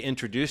 especially if they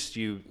introduced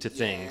you to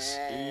things.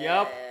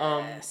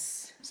 Yep.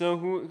 So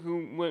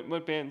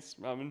what bands,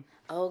 Robin?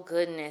 Oh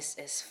goodness,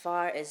 as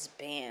far as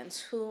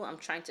bands, I'm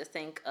trying to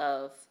think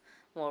of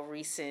more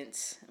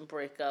recent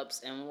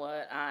breakups and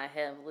what I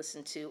have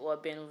listened to or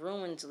been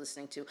ruined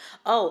listening to.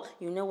 Oh,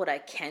 you know what I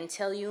can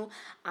tell you?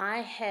 I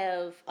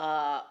have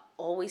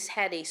always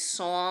had a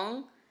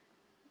song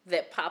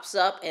that pops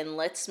up and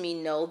lets me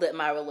know that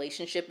my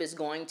relationship is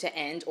going to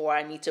end or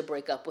I need to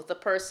break up with a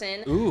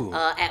person. Ooh.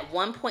 At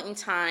one point in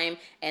time,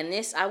 and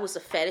I was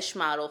a fetish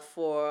model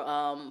for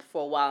a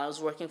while. I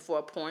was working for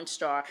a porn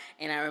star,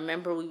 and I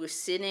remember I was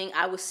sitting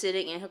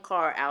in her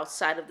car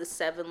outside of the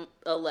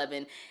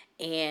 7-Eleven,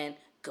 and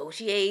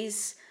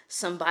Gautier's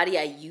Somebody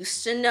I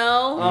Used to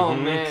Know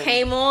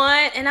came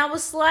on, and I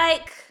was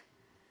like,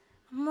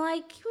 you know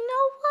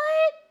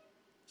what?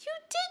 You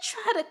did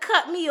try to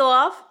cut me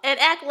off and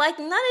act like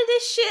none of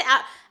this shit.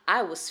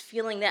 I was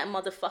feeling that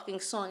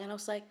motherfucking song, and I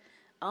was like,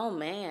 oh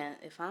man,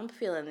 if I'm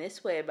feeling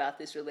this way about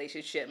this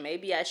relationship,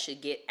 maybe I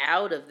should get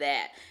out of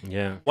that.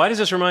 Yeah. Why does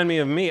this remind me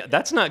of me?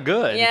 That's not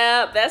good.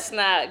 Yeah, that's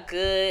not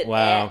good.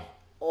 Wow. At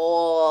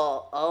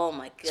all. Oh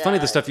my god. It's funny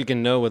the stuff you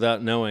can know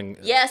without knowing.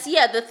 Yes,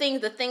 yeah, the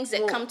things that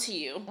come to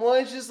you. Well,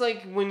 it's just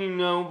like when you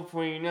know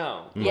before you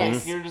know. Yes.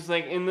 Like you're just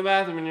like in the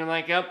bathroom and you're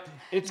like, yep,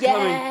 it's Yes.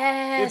 coming.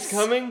 It's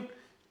coming.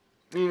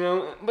 You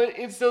know, but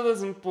it still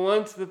doesn't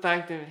blunt the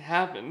fact that it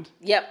happened.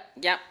 Yep.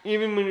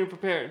 Even when you're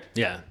prepared.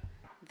 Yeah.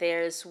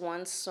 There's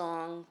one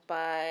song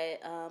by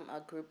a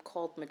group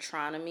called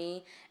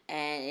Metronomy,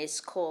 and it's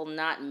called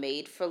Not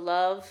Made for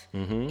Love.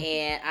 Mm-hmm.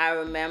 And I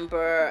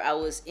remember I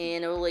was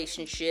in a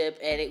relationship,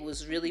 and it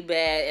was really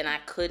bad, and I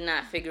could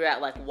not figure out,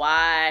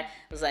 why. I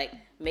was like,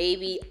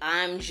 maybe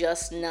I'm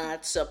just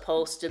not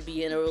supposed to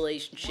be in a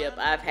relationship.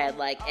 I've had,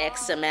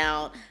 X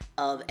amount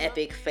of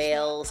epic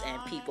fails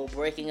and people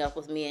breaking up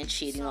with me and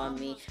cheating on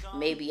me.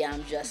 Maybe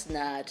I'm just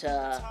not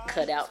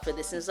cut out for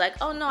this. And it's like,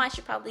 oh no, I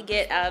should probably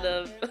get out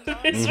of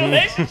this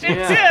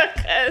relationship too,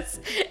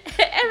 because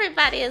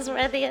everybody is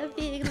worthy of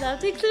being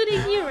loved,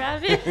 including you,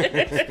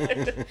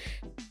 Robin.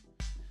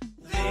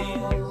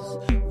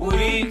 These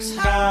weeks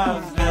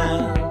have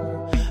been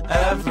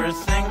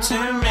everything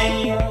to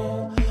me.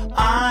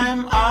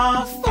 I'm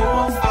a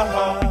fool for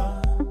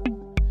her.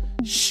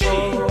 She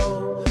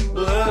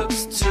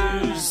looks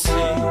to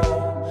see,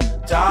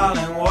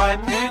 darling, why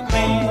pick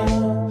me?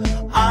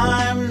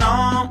 I'm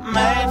not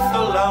made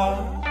for love.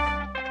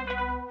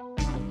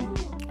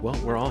 Well,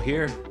 we're all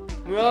here.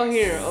 We're all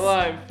here,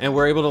 alive. And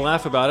we're able to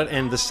laugh about it.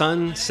 And the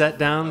sun set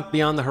down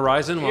beyond the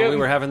horizon while we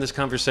were having this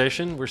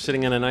conversation. We're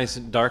sitting in a nice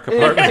dark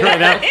apartment right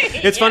now.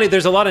 It's funny,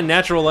 there's a lot of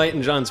natural light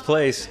in John's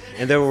place,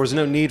 and there was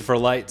no need for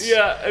lights.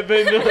 Yeah,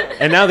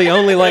 And now the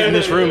only light in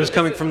this room is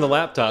coming from the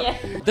laptop.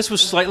 Yeah. This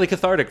was slightly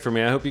cathartic for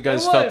me. I hope you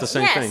guys felt the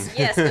same thing.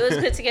 Yes, it was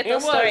good to get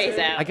those stories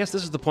out. I guess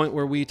this is the point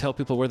where we tell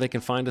people where they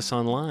can find us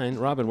online.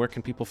 Robin, where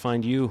can people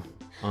find you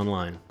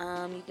online?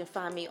 You can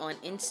find me on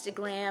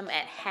Instagram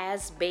at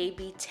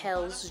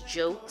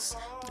HasBabyTellsJokes.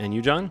 And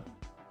you, John?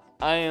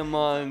 I am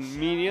on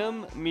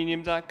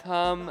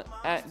medium.com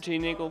at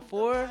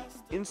jnagel4,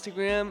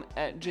 Instagram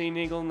at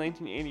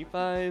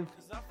jnagel1985,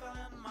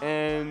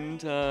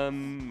 and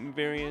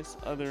various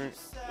other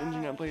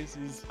internet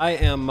places. I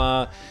am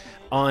on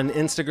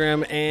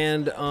Instagram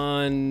and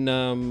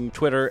on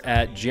Twitter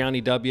at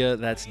Gianni W.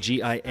 That's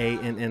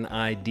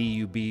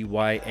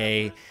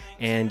GIANNIDUBYA.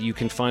 And you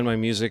can find my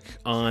music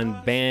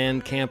on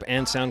Bandcamp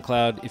and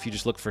SoundCloud if you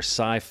just look for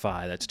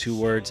Sci-Fi. That's 2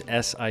 words,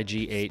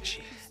 SIGHFIGH.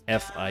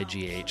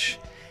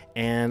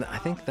 And I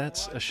think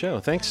that's a show.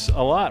 Thanks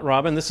a lot,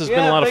 Robin. This has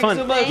been a lot of fun.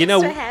 So much. Thanks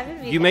for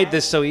having me, you made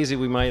this so easy,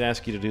 we might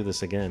ask you to do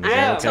this again. Is I'm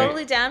that okay?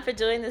 totally down for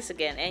doing this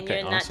again. And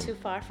Okay, you're not awesome. too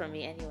far from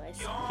me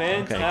anyways.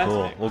 Fantastic. Okay,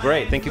 cool. Well,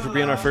 great. Thank you for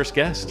being our first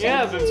guest.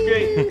 Yeah, that's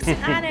great. It's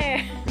an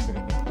honor.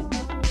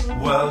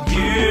 Well,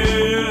 you